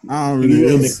 I don't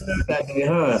really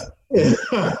know.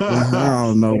 I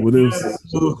don't know, but it was.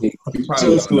 You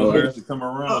probably don't know her to come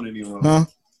around anymore. Huh?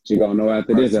 She gonna know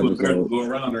after this episode. Go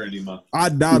around her anymore. I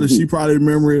doubt it. She probably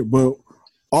remember it, but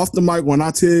off the mic, when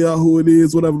I tell y'all who it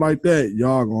is, whatever like that,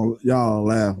 y'all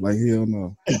laugh like hell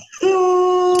no.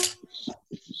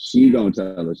 She gonna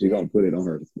tell her. She gonna put it on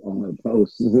her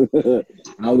post.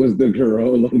 I was the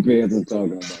girl Lopez was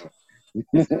talking about.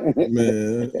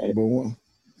 Man, but one.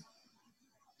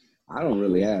 I don't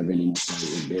really have any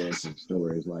like, embarrassing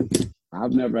stories. Like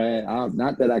I've never had,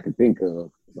 not that I could think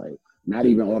of. Like not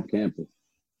even off campus.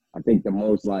 I think the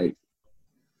most like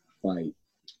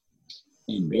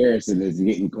embarrassing is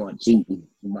getting caught cheating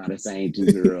by the same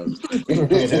two girls.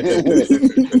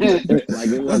 Like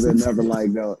it wasn't never like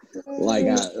no, like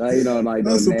like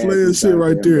that's no some player shit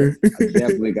right there. I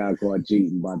definitely got caught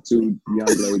cheating by two young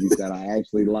ladies that I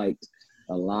actually liked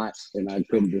a lot, and I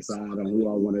couldn't decide on who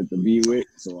I wanted to be with,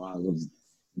 so I was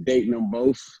dating them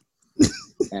both.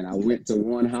 And I went to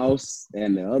one house,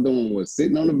 and the other one was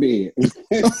sitting on the bed.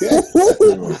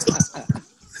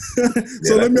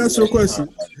 So let me ask you a question.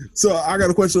 So I got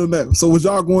a question on that. So was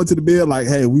y'all going to the bed like,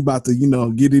 hey, we about to,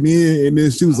 get it in? And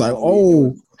then she was like,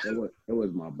 oh. It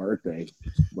was my birthday,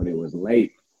 but it was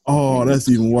late. Oh, that's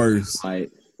even worse. Like,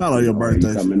 not on your birthday.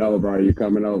 Are you coming over? Are you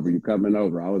coming over? You coming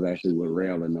over? I was actually with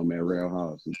Rail and them at Rail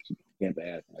House. She kept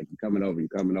asking, like, you coming over? You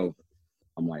coming over?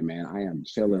 I'm like, man, I am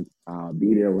chilling. I'll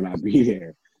be there when I be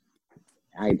there.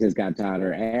 I just got tired of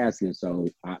her asking, so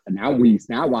now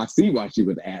I see why she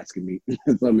was asking me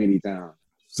so many times.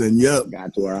 Saying, yep.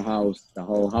 Got to her house. The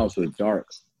whole house was dark.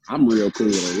 I'm real cool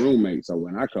with her roommate, so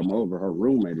when I come over, her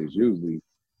roommate is usually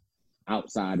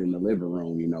outside in the living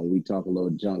room. We talk a little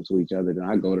junk to each other. Then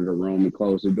I go to the room and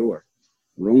close the door.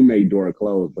 Roommate door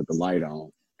closed, but the light on.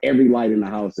 Every light in the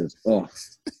house is off.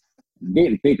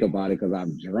 Didn't think about it because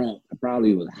I'm drunk. I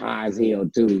probably was high as hell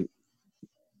too.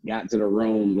 Got to the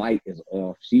room, light is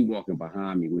off. She walking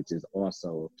behind me, which is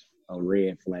also a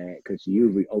red flag because she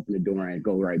usually open the door and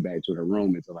go right back to the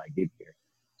room until I get there.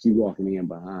 She walking in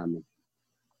behind me.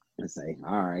 I say,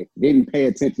 all right. Didn't pay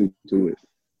attention to it.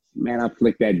 Man, I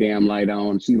flicked that damn light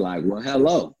on. She like, well,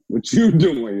 hello. What you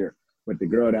doing here? But the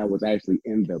girl that was actually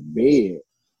in the bed,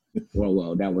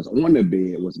 well, that was on the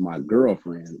bed was my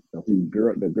girlfriend.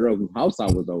 The girl whose house I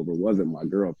was over wasn't my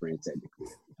girlfriend technically.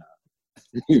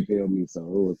 You feel me? So it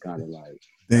was kind of like.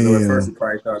 I know at first you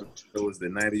probably thought it was the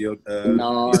night of your.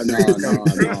 No.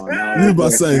 You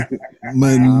about to say,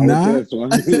 man, nah. It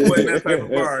wasn't that type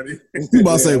of party. You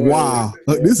about to say, wow,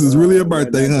 this is really a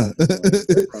birthday, huh?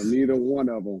 From neither one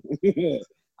of them. Man.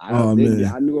 I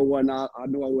knew it wasn't. I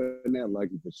knew I wasn't that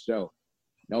lucky for sure.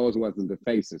 Those wasn't the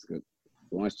faces, because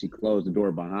once she closed the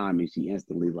door behind me, she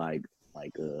instantly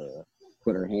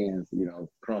put her hands,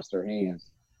 crossed her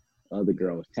hands. Other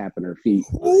girl was tapping her feet.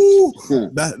 Ooh,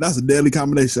 that's a deadly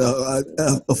combination.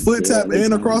 A foot tap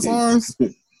and across arms.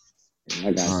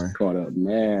 I got caught up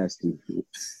nasty.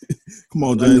 Come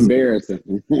on, James.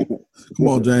 Embarrassing. Come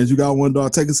on, James. You got one,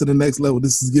 dog. Take us to the next level.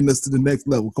 This is getting us to the next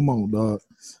level. Come on, dog.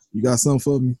 You got something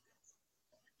for me?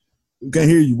 We can't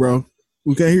hear you, bro.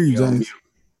 We can't hear you, James.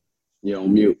 You're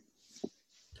on mute.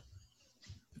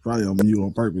 Probably on mute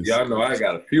on purpose. Y'all know I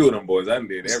got a few of them boys. I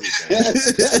did everything.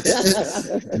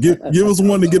 give us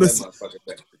one to get us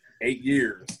 8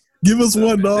 years. Give us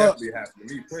one, dog. Definitely happened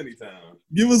to me plenty times.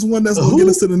 Give us one that's gonna get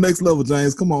us to the next level,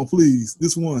 James. Come on, please.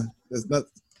 This one. That's not.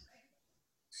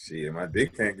 Shit, my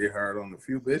dick can't get hard on the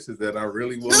few bitches that I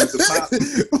really wanted to pop.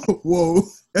 Whoa.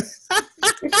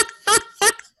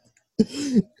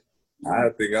 I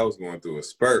think I was going through a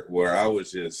spurt where I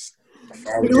was just.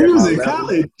 We was in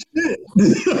college.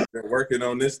 Been working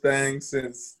on this thing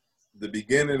since the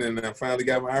beginning, and I finally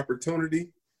got my opportunity,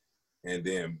 and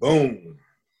then boom,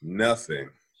 nothing.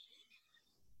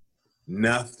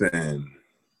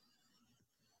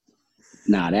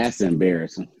 Nah, that's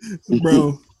embarrassing,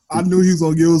 bro. I knew he was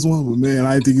gonna give us one, but man,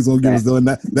 I didn't think he's gonna give us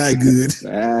that good.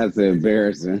 That's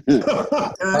embarrassing.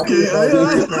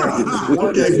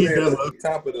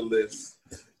 Top of the list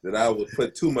that I would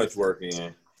put too much work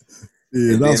in.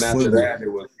 Yeah, and that's then after funny. that, it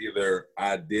was either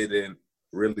I didn't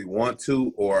really want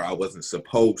to or I wasn't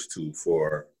supposed to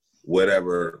for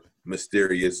whatever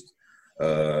mysterious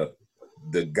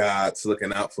the gods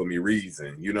looking out for me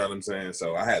reason. You know what I'm saying?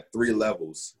 So I had 3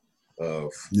 levels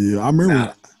of I remember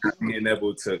not being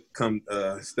able to come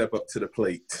step up to the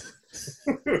plate.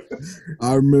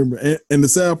 I remember, and the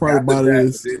sad part about it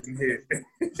is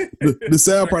the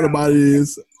sad part about it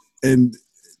is, and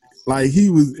like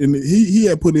he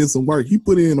had put in some work. He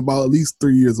put in about at least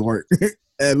 3 years of work,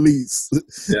 at least.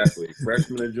 Exactly,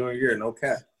 freshman and junior year, no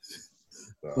cap.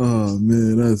 So, oh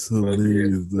man, that's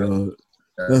hilarious, dog.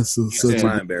 That's such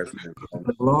my embarrassment.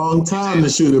 A long time to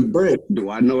shoot a brick.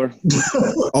 Do I know her?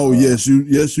 Oh yes, you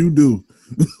do.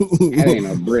 That ain't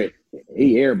a brick.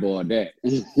 He airballed that.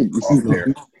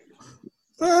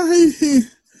 You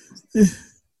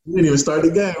didn't even start the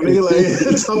game. Nigga,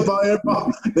 like, talk about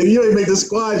everybody. Nigga, you ain't make the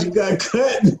squad. You got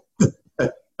cut.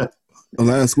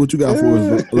 Alaska, what you got for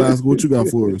us? Alaska, what you got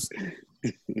for us?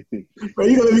 Bro,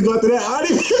 you gonna let me go after that? I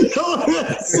didn't even know what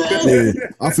I said. Yeah,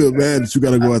 I feel bad that you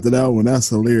got to go after that one. That's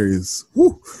hilarious.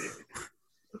 Woo.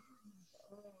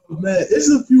 Man, it's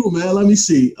a few, man. Let me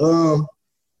see. Oh,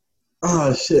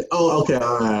 shit. Oh, okay.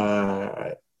 All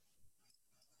right.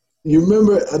 You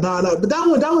remember? No, but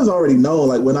that was already known.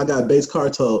 Like when I got Bates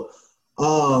Cartel,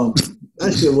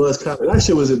 that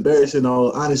shit was embarrassing.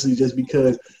 Honestly, just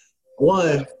because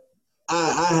one,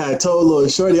 I had told little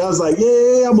shorty, I was like,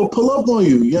 yeah, I'm gonna pull up on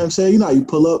you. You know what I'm saying? You know how you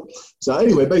pull up. So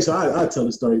anyway, basically, I tell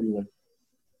the story anyway.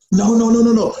 No.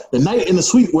 The night in the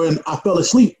suite when I fell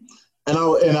asleep and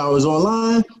I was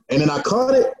online and then I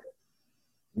caught it.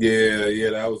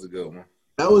 Yeah, that was a good one.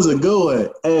 That was a good one.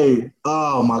 Hey,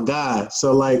 oh my God.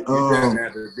 So like, you didn't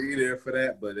have to be there for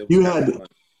that, but it was you had to.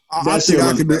 I think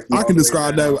I can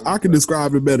describe that. I can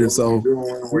describe it better. So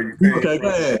okay, go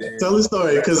ahead. Tell the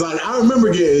story because I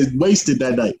remember getting wasted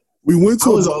that night. We went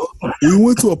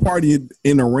to a party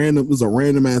in a random. It was a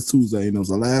random ass Tuesday, and it was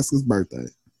Alaska's birthday.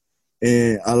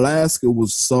 And Alaska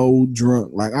was so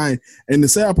drunk, and the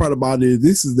sad part about it is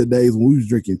this is the days when we was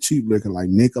drinking cheap liquor like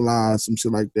Nikolai, some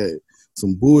shit like that.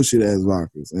 Some bullshit ass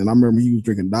vodkas. And I remember he was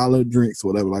drinking dollar drinks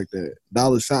or whatever like that.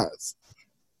 Dollar shots.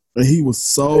 And he was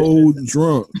so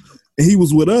drunk. And he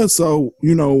was with us. So,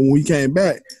 when we came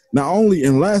back, not only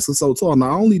in Alaska so tall,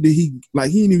 not only did he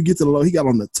didn't even get to the low, he got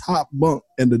on the top bunk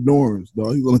in the dorms,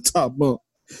 dog. He was on the top bunk.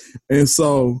 And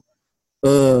so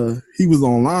he was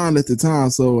online at the time.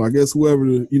 So I guess whoever,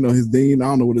 his dean, I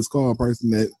don't know what it's called, person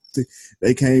that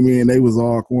they came in, they was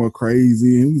all going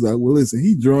crazy. And he was like, well, listen,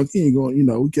 he drunk. He ain't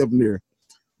going, we kept him there.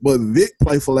 But Vic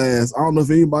playful ass, I don't know if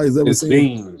anybody's ever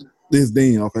seen this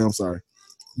Dean. Okay, I'm sorry.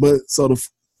 But so the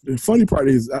funny part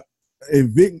is,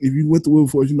 if you went to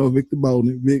Wilberforce, you know Victor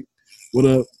Bolden. Vic, what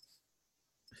up?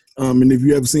 And if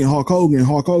you ever seen Hulk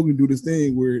Hogan do this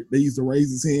thing where they used to raise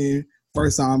his hand,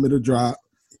 first time it'll drop,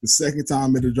 the second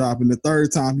time it'll drop, and the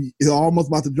third time he's almost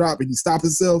about to drop and he stop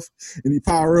himself and he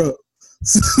power up.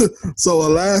 So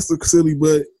Alaska silly,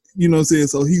 but you know what I'm saying?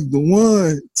 So he's the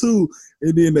 1, 2,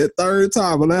 and then that third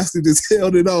time Alaska just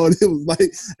held it on. It was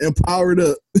like and powered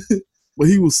up. But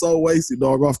he was so wasted,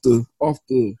 dog, off the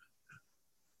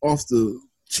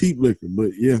cheap liquor.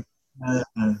 But yeah.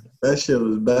 That shit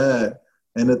was bad.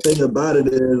 And the thing about it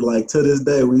is, like, to this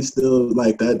day, we still,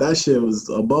 like, that shit was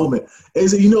a moment.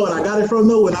 Is it, you know what I got it from,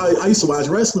 though? When I used to watch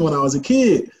wrestling when I was a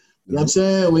kid. You know what I'm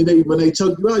saying? When they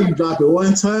choke you out, you drop it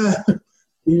one time,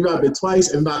 you drop it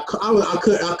twice, and I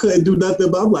couldn't do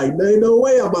nothing, but I'm like, there ain't no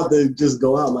way I'm about to just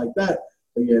go out like that.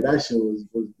 But yeah, that shit was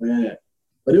bad.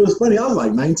 But it was funny. I was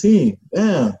like 19.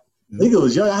 Damn. I think it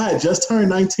was young. I had just turned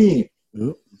 19.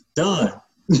 Yep. Done.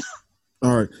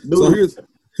 All right. So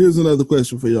here's another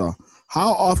question for y'all.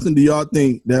 How often do y'all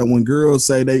think that when girls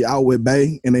say they out with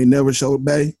bae and they never show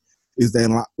bae, is they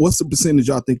what's the percentage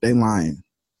y'all think they lying?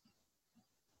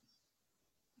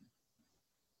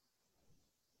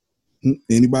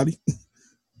 Anybody?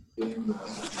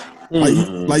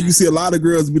 Like you see a lot of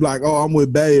girls be like, oh, I'm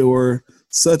with bae or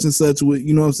such and such with,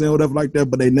 you know what I'm saying, whatever like that,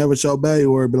 but they never show bae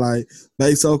or be like,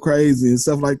 bae so crazy and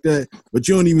stuff like that. But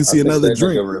you don't even see another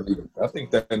drink. I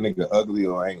think that nigga ugly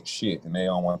or ain't shit and they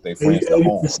don't want their friends to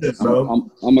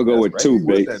own. I'm gonna go with two,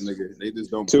 bae. They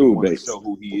just don't want to show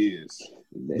who he is.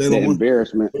 They don't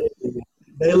embarrassment.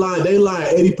 They lie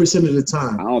 80% of the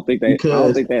time. I don't think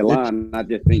they lying. I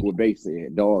just think what bae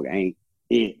said, dog ain't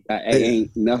it.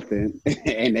 Ain't nothing,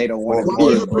 and they don't want to.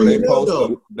 They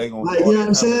post they gonna like, you know what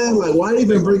I'm saying? Like, why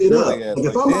even bring it up? Like,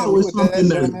 if I'm out with something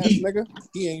that's deep,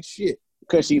 he ain't shit.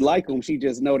 Because she like him, she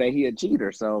just know that he a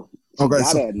cheater, so she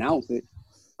gotta announce it.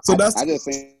 So I just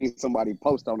seen somebody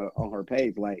post on her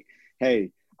page like,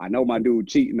 "Hey, I know my dude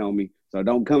cheating on me, so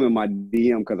don't come in my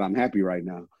DM because I'm happy right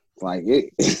now." It's like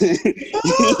it,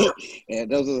 and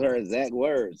those are her exact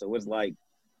words. So it's like,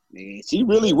 man, she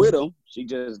really with him. She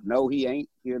just know he ain't,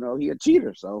 he a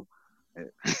cheater. So at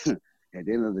the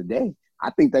end of the day,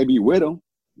 I think they be with him.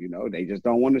 They just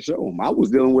don't want to show him. I was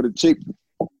dealing with a chick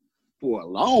for a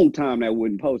long time that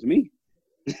wouldn't post me.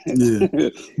 Yeah,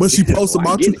 but she posts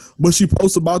about you. But she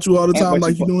posts about you all the time,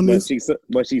 like you doing this.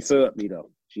 But she subbed me though.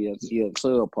 She a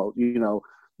sub post,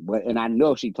 But and I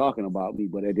know she talking about me.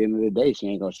 But at the end of the day, she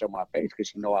ain't gonna show my face because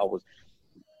she know I was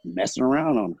messing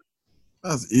around on her.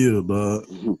 That's ill, dog.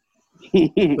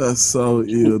 That's so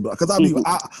ill, dog. Cause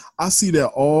I see that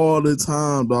all the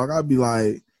time, dog. I be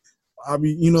like, I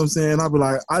be, you know what I'm saying? I'd be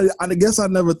like, I guess I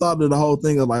never thought of the whole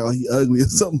thing of like, oh, he ugly or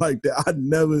something like that.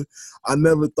 I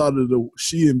never thought of the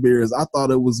she embarrassed. I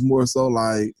thought it was more so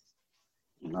like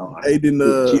they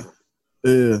didn't,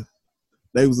 yeah,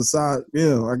 they was a side.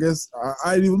 Yeah, I guess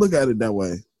I didn't even look at it that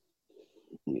way.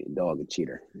 Dog a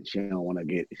cheater. She don't want to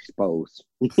get exposed.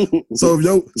 So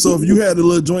if you had a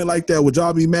little joint like that, would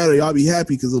y'all be mad or y'all be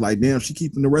happy because it's like, damn, she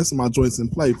keeping the rest of my joints in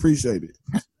play? Appreciate it.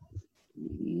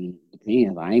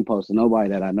 Depends. I ain't posting nobody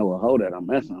that I know a hoe that I'm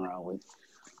messing around with.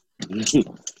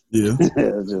 Yeah,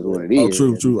 that's just what it is.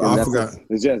 Oh, true. I forgot.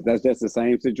 That's just the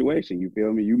same situation. You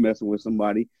feel me? You messing with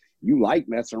somebody you like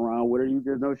messing around with her. You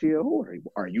just know she a whore.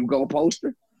 Are you gonna post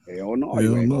her? Hell no.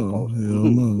 You ain't gonna post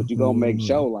her. But you gonna make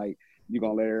sure like you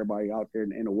gonna let everybody out there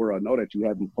in the world know that you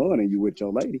having fun and you with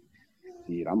your lady.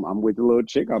 Shit, I'm with the little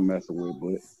chick I'm messing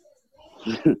with,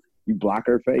 but you block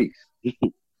her face.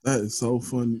 That is so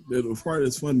funny. The part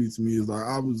that's funny to me is like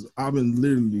I've been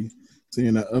literally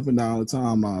seeing that up and down the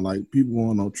timeline, like people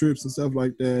going on trips and stuff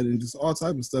like that, and just all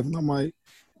type of stuff. And I'm like,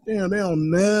 damn, they don't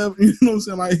never, you know what I'm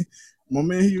saying? Like, my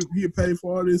man, he paid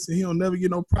for all this, and he don't never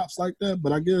get no props like that.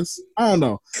 But I guess I don't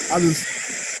know.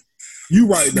 You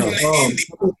right though.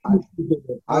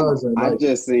 I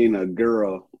just seen a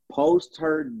girl post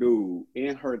her dude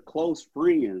and her close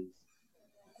friends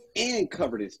and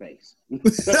covered his face.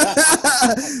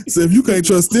 So if you can't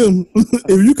trust him,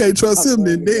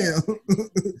 then damn.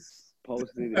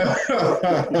 Posted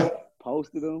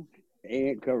him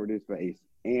and covered his face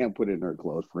and put it in her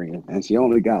close friend. And she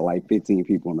only got like 15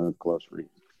 people in her close friend.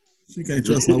 She can't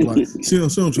trust nobody. She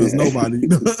don't trust nobody.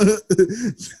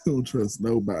 She don't trust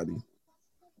nobody.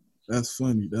 That's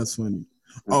funny.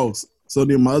 Oh, so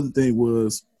then my other thing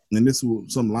was, and this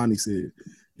was something Lonnie said.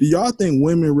 Do y'all think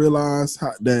women realize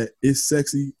that it's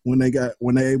sexy when they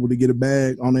able to get a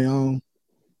bag on their own?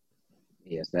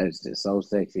 Yes, that is just so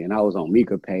sexy. And I was on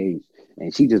Mika page,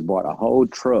 and she just bought a whole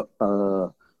truck,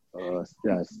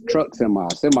 semi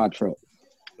truck.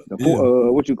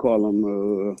 What you call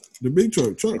them? The big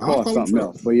truck. They call something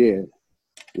else, but yeah,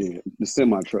 the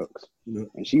semi trucks. Yeah.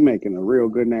 And she making a real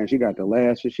good name. She got the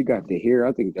lashes, she got the hair.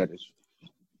 I think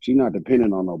she's not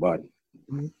dependent on nobody.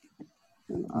 Mm-hmm.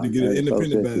 To get an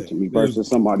independent bag to me versus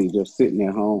somebody just sitting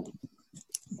at home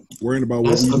worrying about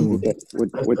what you doing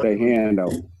with their hand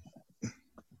out.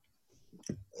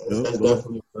 That's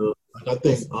definitely like I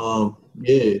think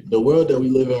the world that we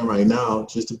live in right now,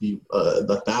 just to be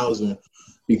 1,000,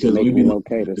 because we be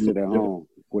okay to sit at home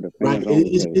with a fan. Right,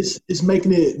 it's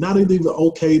making it not even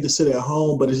okay to sit at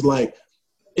home, but it's like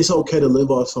it's okay to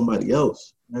live off somebody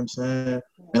else. You know what I'm saying?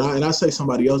 And I say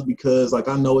somebody else because like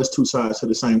I know it's two sides to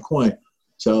the same coin.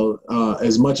 So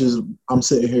as much as I'm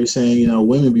sitting here saying, you know,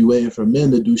 women be waiting for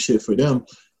men to do shit for them,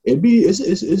 it's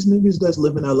niggas that's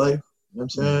living that life. You know what I'm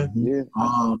saying? Yeah.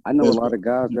 I know a lot of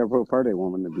guys that prefer their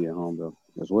woman to be at home though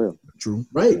as well. True.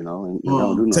 Right. You know, and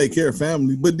don't do take care of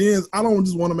family. But then I don't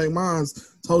just want to make mine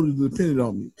totally dependent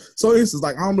on me. So it's just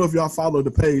like I don't know if y'all follow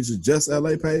the page, the Just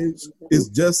LA page. It's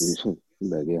just you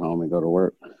better get home and go to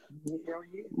work.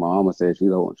 My mama said she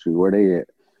don't shoot where they at.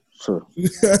 Sure. You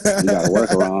gotta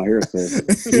work around here, sis.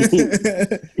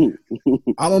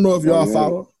 I don't know if y'all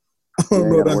follow. I don't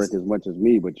know gotta work as much as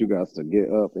me, but you got to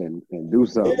get up and do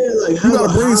something. Yeah, like, you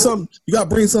gotta bring something. You gotta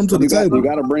bring something to the table. You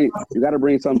gotta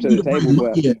bring something to the table.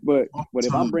 But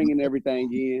if I'm bringing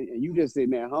everything in and you just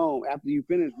sitting at home after you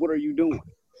finish, what are you doing?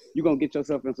 You're gonna get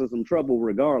yourself into some trouble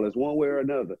regardless, one way or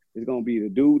another. It's gonna be the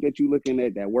dude that you looking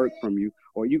at that work from you,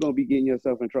 or you're gonna be getting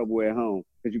yourself in trouble at home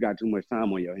because you got too much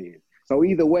time on your hands. So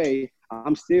either way,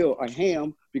 I'm still a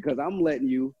ham because I'm letting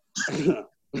you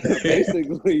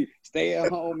basically stay at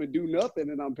home and do nothing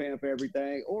and I'm paying for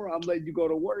everything, or I'm letting you go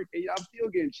to work and I'm still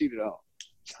getting cheated on.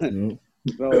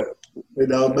 So it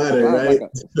don't matter, right?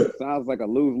 Sounds like a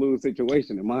lose-lose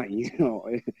situation in mine, you know,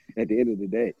 at the end of the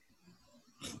day.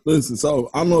 Listen, so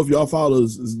I don't know if y'all follow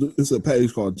it's a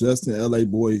page called Justin LA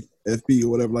Boy FB or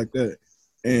whatever like that.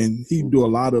 And he do a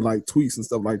lot of like tweets and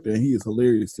stuff like that. And he is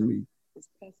hilarious to me.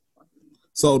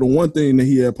 So the one thing that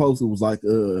he had posted was like,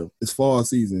 it's fall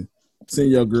season.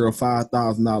 Send your girl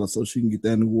 $5,000 so she can get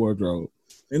that new wardrobe.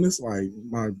 And it's like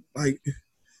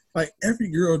like every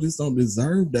girl just don't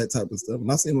deserve that type of stuff.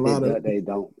 And I seen a lot of they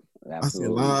don't. Absolutely. I see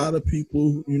a lot of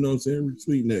people, you know what I'm saying,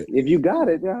 retweeting that. If you got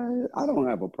it, I don't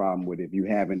have a problem with if you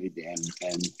having it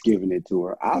and giving it to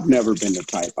her. I've never been the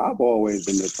type. I've always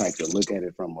been the type to look at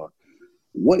it from a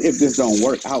what if this don't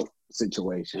work out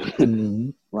situation. Mm-hmm.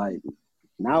 Like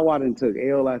now I done took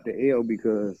L after L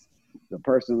because the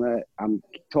person that I'm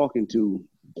talking to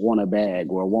want a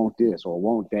bag or want this or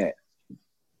want that.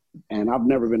 And I've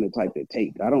never been the type to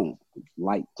take. I don't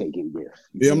like taking gifts.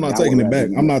 Yeah, I'm not taking it back.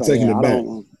 I'm not taking it back.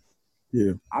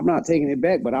 Yeah. I'm not taking it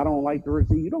back, but I don't like to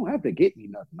receive. You don't have to get me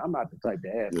nothing. I'm not the type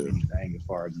to ask anything as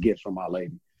far as gifts from my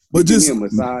lady. But give just me a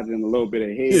massage and a little bit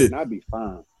of head, and I'd be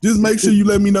fine. Just make sure you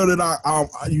let me know that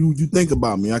you think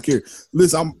about me. I care.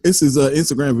 Listen, this is an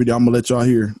Instagram video. I'm gonna let y'all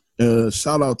hear.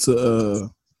 Shout out to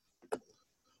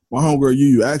my homegirl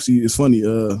Yu. Actually, it's funny.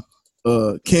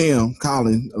 Cam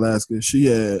Collin, Alaska. She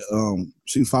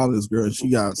was following this girl, and she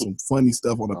got some funny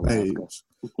stuff on her page.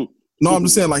 No, I'm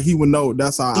just saying, like, he would know.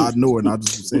 That's how I know it. And I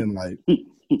just was saying, like,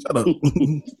 shut up.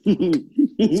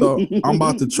 So I'm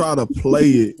about to try to play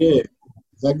it. Yeah,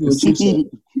 exactly what you said.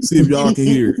 See if y'all can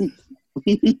hear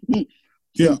it.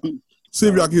 Yeah, see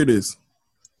if y'all can hear this.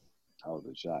 I was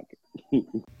a shock.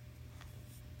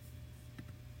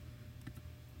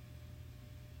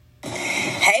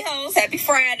 Hey hoes, happy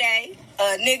Friday.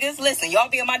 Niggas, listen, y'all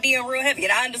be in my DM real heavy,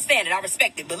 and I understand it, I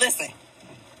respect it, but listen,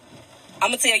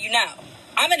 I'm gonna tell you now,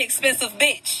 I'm an expensive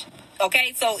bitch,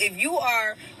 okay? So if you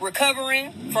are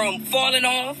recovering from falling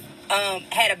off,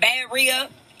 had a bad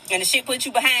re-up, and the shit put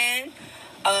you behind,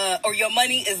 or your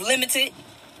money is limited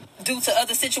due to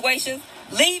other situations,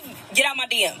 get out my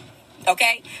DM,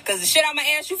 okay? Because the shit I'ma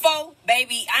ask you for,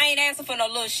 baby, I ain't asking for no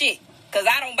little shit, because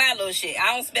I don't buy little shit,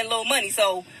 I don't spend little money,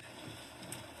 so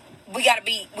we gotta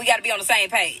be on the same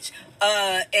page.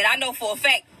 And I know for a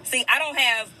fact, see, I don't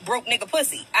have broke nigga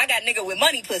pussy. I got nigga with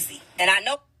money pussy. And I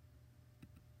know.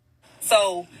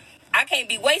 So I can't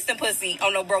be wasting pussy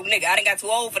on no broke nigga. I done got too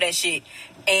old for that shit.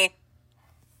 And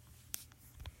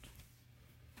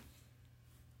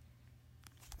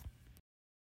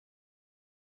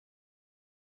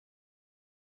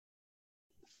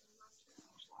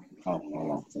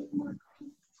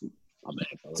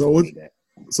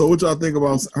So what y'all think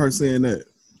about her saying that?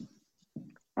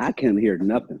 I couldn't hear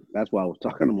nothing. That's why I was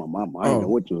talking to my mama. I didn't know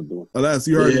what you was doing. That's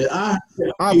you heard. Yeah,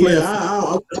 I'll play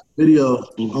a video.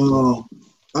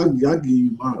 I'll give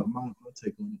you my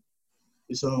take on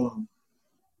it.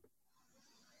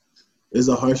 It's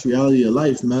a harsh reality of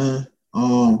life, man.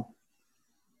 I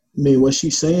mean, what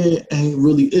she's saying ain't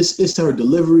really. It's her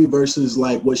delivery versus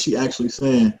like what she actually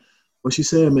saying. What she's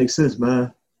saying makes sense,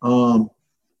 man.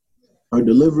 Her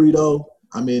delivery though,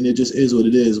 I mean, it just is what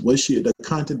it is. The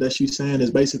content that she's saying is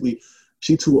basically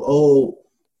she too old,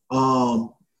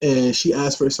 and she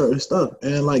asked for certain stuff.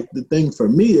 And like the thing for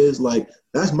me is like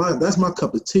that's my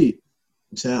cup of tea.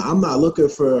 I'm saying I'm not looking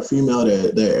for a female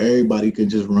that everybody can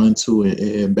just run to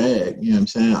and bag. You know what I'm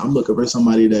saying? I'm looking for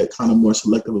somebody that kind of more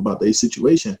selective about their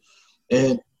situation.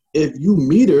 And if you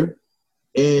meet her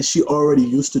and she already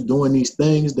used to doing these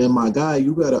things, then my guy,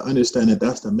 you got to understand that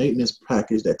that's the maintenance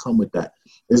package that come with that.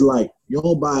 It's like you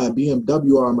don't buy a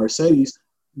BMW or a Mercedes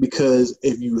because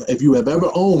if you have ever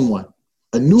owned one,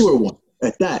 a newer one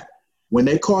at that, when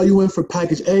they call you in for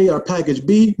package A or package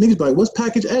B, niggas be like, what's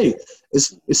package A?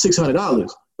 It's $600.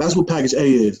 That's what package A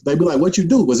is. They be like, what you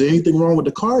do? Was there anything wrong with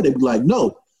the car? They be like,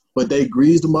 no. But they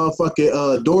greased the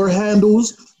motherfucking door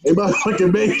handles. They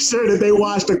motherfucking made sure that they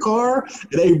washed the car.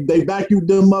 And they vacuumed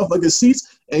them motherfucking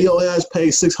seats. And your ass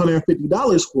paid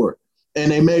 $650 for it. And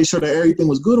they made sure that everything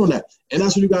was good on that. And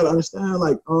that's what you got to understand.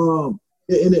 Like, and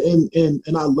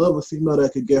I love a female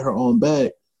that could get her own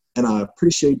bag. And I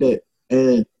appreciate that.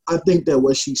 And I think that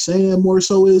what she's saying more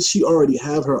so is she already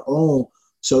have her own.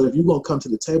 So if you're going to come to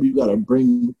the table, you got to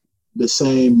bring the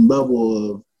same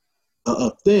level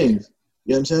of things.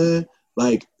 You know what I'm saying?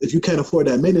 Like, if you can't afford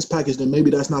that maintenance package, then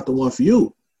maybe that's not the one for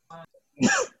you.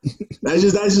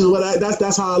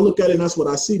 That's how I look at it, and that's what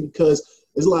I see, because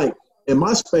it's like in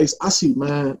my space, I see,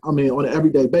 man, I mean, on an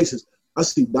everyday basis, I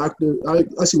see doctors,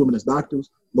 I see women as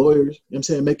doctors, lawyers, you know what I'm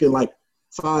saying, making like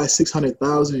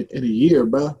 $500,000-$600,000 in a year,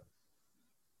 bro.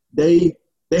 They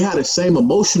had the same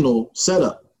emotional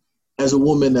setup as a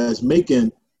woman that's making, you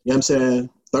know what I'm saying,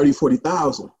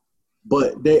 $30,000-$40,000.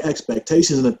 But their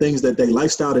expectations and the things that they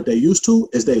lifestyle that they used to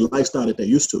is their lifestyle that they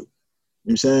used to. You know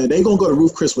what I'm saying? They gonna go to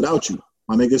Ruth Chris without you,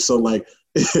 my nigga. So like,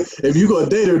 if you gonna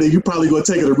date her, then you probably gonna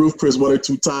take her to Ruth Chris 1 or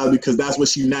 2 times because that's what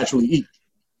she naturally eat,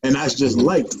 and that's just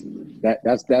life.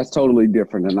 That's totally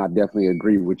different, and I definitely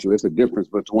agree with you. It's a difference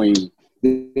between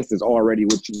this is already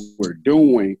what you were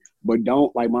doing, but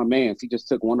don't, like my man. He just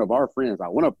took one of our friends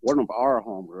out, one of our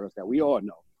homegirls that we all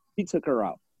know. He took her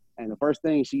out. And the first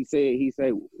thing he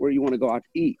said, where you want to go out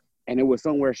to eat? And it was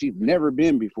somewhere she's never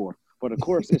been before. But of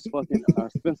course, it's fucking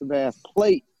expensive ass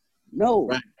plate. No,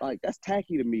 right. Like that's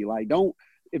tacky to me. Like, don't,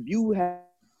 if you have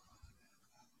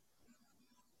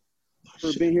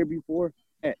never been here before,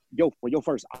 for your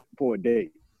first for a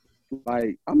day,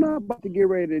 like I'm not about to get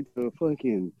ready to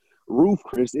fucking roof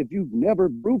Chris if you've never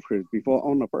roof Chris before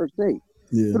on the first date.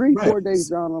 Yeah. 3-4 days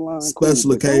down the line.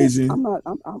 Special occasion.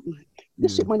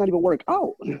 This shit might not even work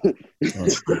out.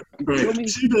 Right.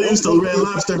 She been used to Red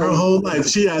Lobster her whole life.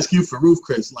 She asked you for roof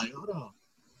Chris. Like, hold on.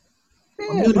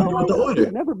 Yeah, bro,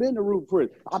 I've never been to roof Chris.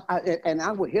 And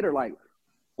I would hit her like,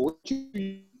 what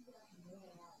you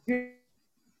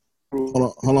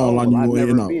Hold on, like you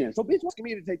waiting out. So bitch, what's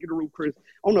me to take you to roof Chris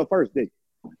on the first date?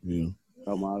 Yeah.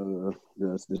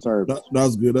 That's disturbing.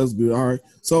 That's good. That's good. All right.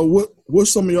 So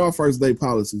what's some of your first date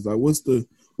policies? Like what's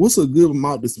a good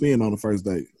amount to spend on the first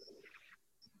date?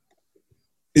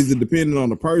 Is it depending on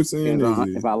the person?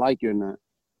 If I like you or not.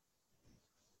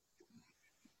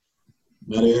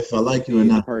 Matter if I like you or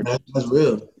not. That's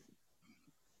real.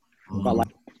 If I like.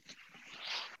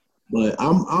 But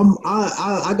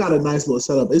I got a nice little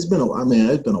setup. It's been a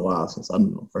while since I've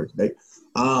been on first date.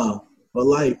 But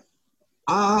like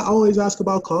I always ask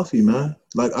about coffee, man.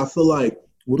 Like I feel like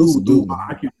do my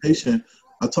occupation.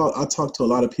 I talk to a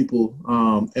lot of people,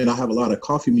 and I have a lot of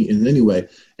coffee meetings anyway.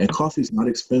 And coffee's not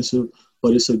expensive,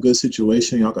 but it's a good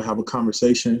situation. Y'all can have a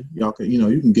conversation. Y'all can,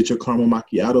 you can get your caramel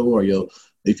macchiato or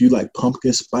if you like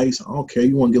pumpkin spice. I don't care.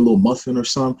 You want to get a little muffin or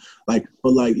something. Like,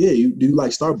 but like, yeah, do you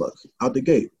like Starbucks out the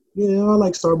gate? Yeah, I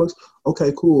like Starbucks.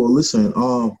 Okay, cool. Listen,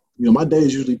 my day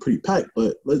is usually pretty packed,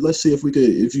 but let's see if we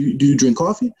could. Do you drink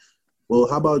coffee? Well,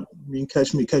 how about you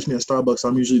catch me at Starbucks?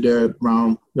 I'm usually there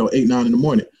around 8, 9 in the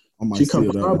morning. She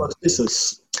comes to Starbucks.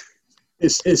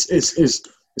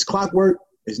 It's clockwork.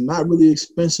 It's not really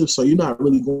expensive, so you're not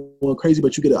really going crazy,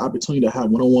 but you get an opportunity to have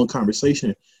one-on-one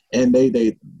conversation, and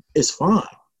it's fine.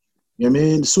 You know what I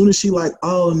mean? As soon as she like,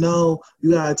 oh no,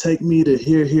 you gotta take me to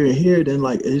here, here, and here, then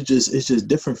like it's just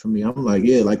different for me. I'm like,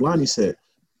 yeah, like Lonnie said,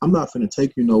 I'm not finna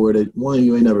take you nowhere that one,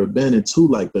 you ain't never been, and two,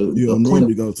 like the point of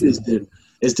it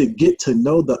is to get to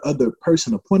know the other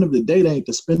person. The point of the date ain't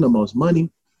to spend the most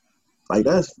money. Like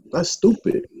that's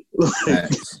stupid. Like,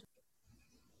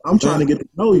 I'm trying to get to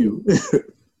know you.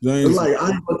 It's like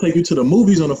I'm gonna take you to the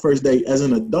movies on the first date. As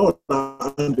an adult,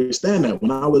 I understand that.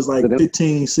 When I was like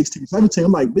 15, 16, 17,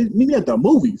 I'm like, meet me at the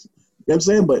movies. You know what I'm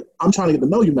saying? But I'm trying to get to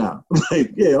know you now.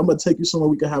 Like, yeah, I'm gonna take you somewhere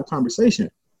we can have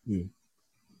conversation. Yeah.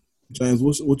 James,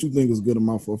 what you think is a good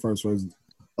amount for a first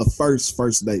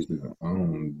date? I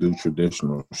don't do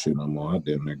traditional shit no more. I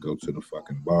damn near go to the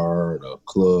fucking bar, the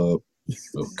club,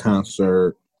 the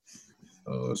concert,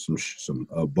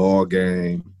 a ball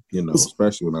game.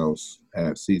 Especially when I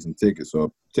had season tickets or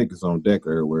tickets on deck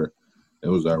everywhere. It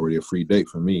was already a free date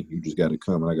for me. You just got to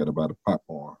come and I got to buy the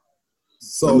popcorn.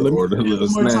 So let me more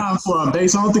time for them,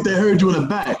 Bass. I don't think they heard you in the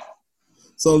back.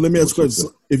 So let me ask you a question.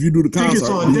 If you do the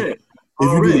concert,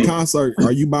 do the concert,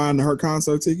 are you buying her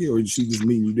concert ticket or is she just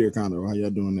meeting you there? Kind of how y'all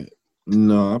doing that?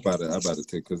 No, I buy the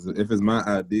ticket because if it's my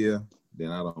idea,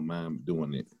 then I don't mind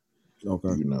doing it. Okay,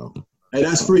 Hey,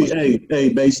 that's free. Hey,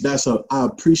 Bass. I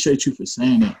appreciate you for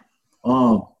saying that.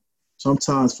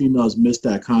 Sometimes females miss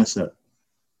that concept.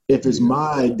 If it's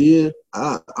my idea,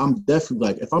 I'm definitely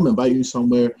like, if I'm inviting you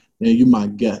somewhere, then you my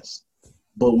guest.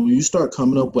 But when you start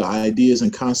coming up with ideas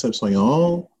and concepts on your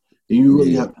own, then you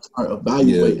really have to start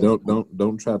evaluating. Yeah,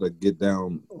 don't try to get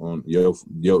down on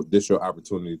this your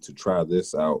opportunity to try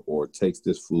this out or taste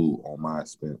this food on my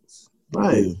expense.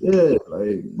 Right. Yeah.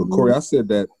 But Corey, I said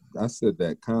that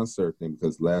concert thing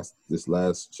because this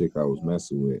last chick I was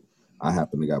messing with, I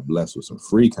happened to got blessed with some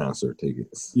free concert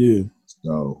tickets. Yeah.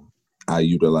 So I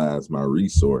utilized my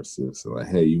resources. So like,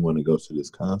 hey, you want to go to this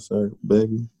concert,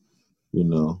 baby? Get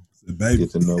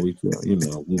to know each other,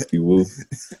 whoopie whoop.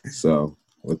 So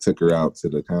I took her out to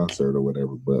the concert or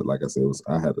whatever. But like I said,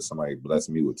 I had somebody bless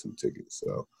me with 2 tickets.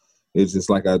 So it's just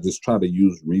like I just try to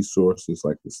use resources,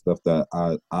 like the stuff that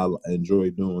I enjoy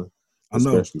doing.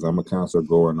 Especially because I'm a concert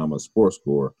goer and I'm a sports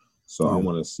goer. So I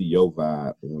want to see your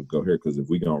vibe and go here because if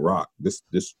we gonna rock, this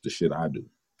the shit I do.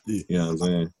 Yeah. You know what I'm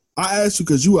saying? I asked you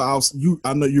because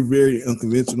I know you're very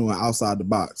unconventional and outside the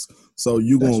box. So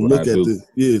you're gonna look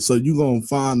at so you're gonna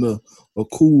find a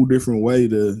cool different way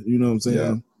to, you know what I'm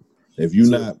saying? Yeah. If you're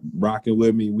not rocking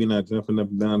with me, we're not jumping up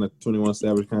and down at 21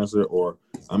 Savage concert, or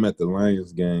I'm at the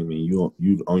Lions game and you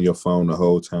on your phone the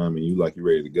whole time and you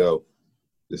ready to go.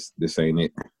 This ain't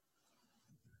it.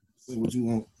 Say what you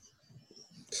want.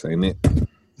 This ain't it.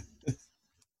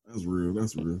 That's real.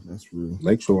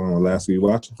 Lakeshore on last week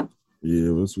watching.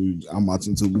 Yeah, I'm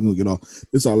watching too. We're gonna get off.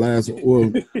 This our last one.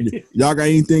 Well, y'all got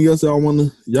anything else y'all wanna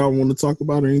talk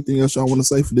about or anything else y'all wanna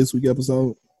say for this week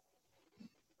episode?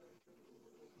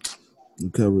 We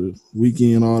covered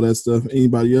weekend, all that stuff.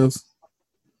 Anybody else?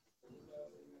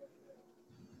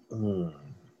 Hold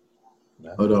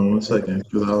on 1 second,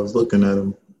 because I was looking at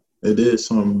him. It is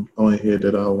something on here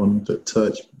that I wanted to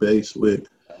touch base with.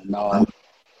 No,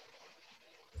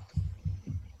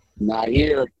 not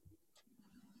here.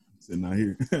 Said not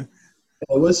here.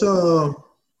 What's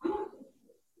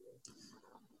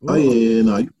Oh yeah,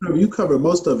 no, you covered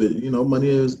most of it. You know, money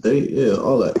is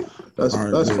all that. That's All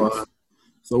right, that's man. fine.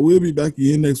 So we'll be back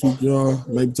again next week, y'all.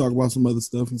 Maybe talk about some other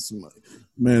stuff and some.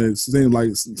 Man, it seems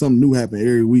like something new happen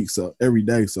every week, so every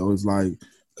day. So it's like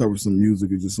cover some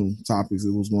music and just some topics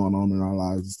of what's going on in our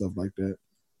lives and stuff like that.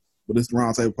 But it's the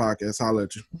Roundtable Podcast. Holla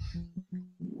at you.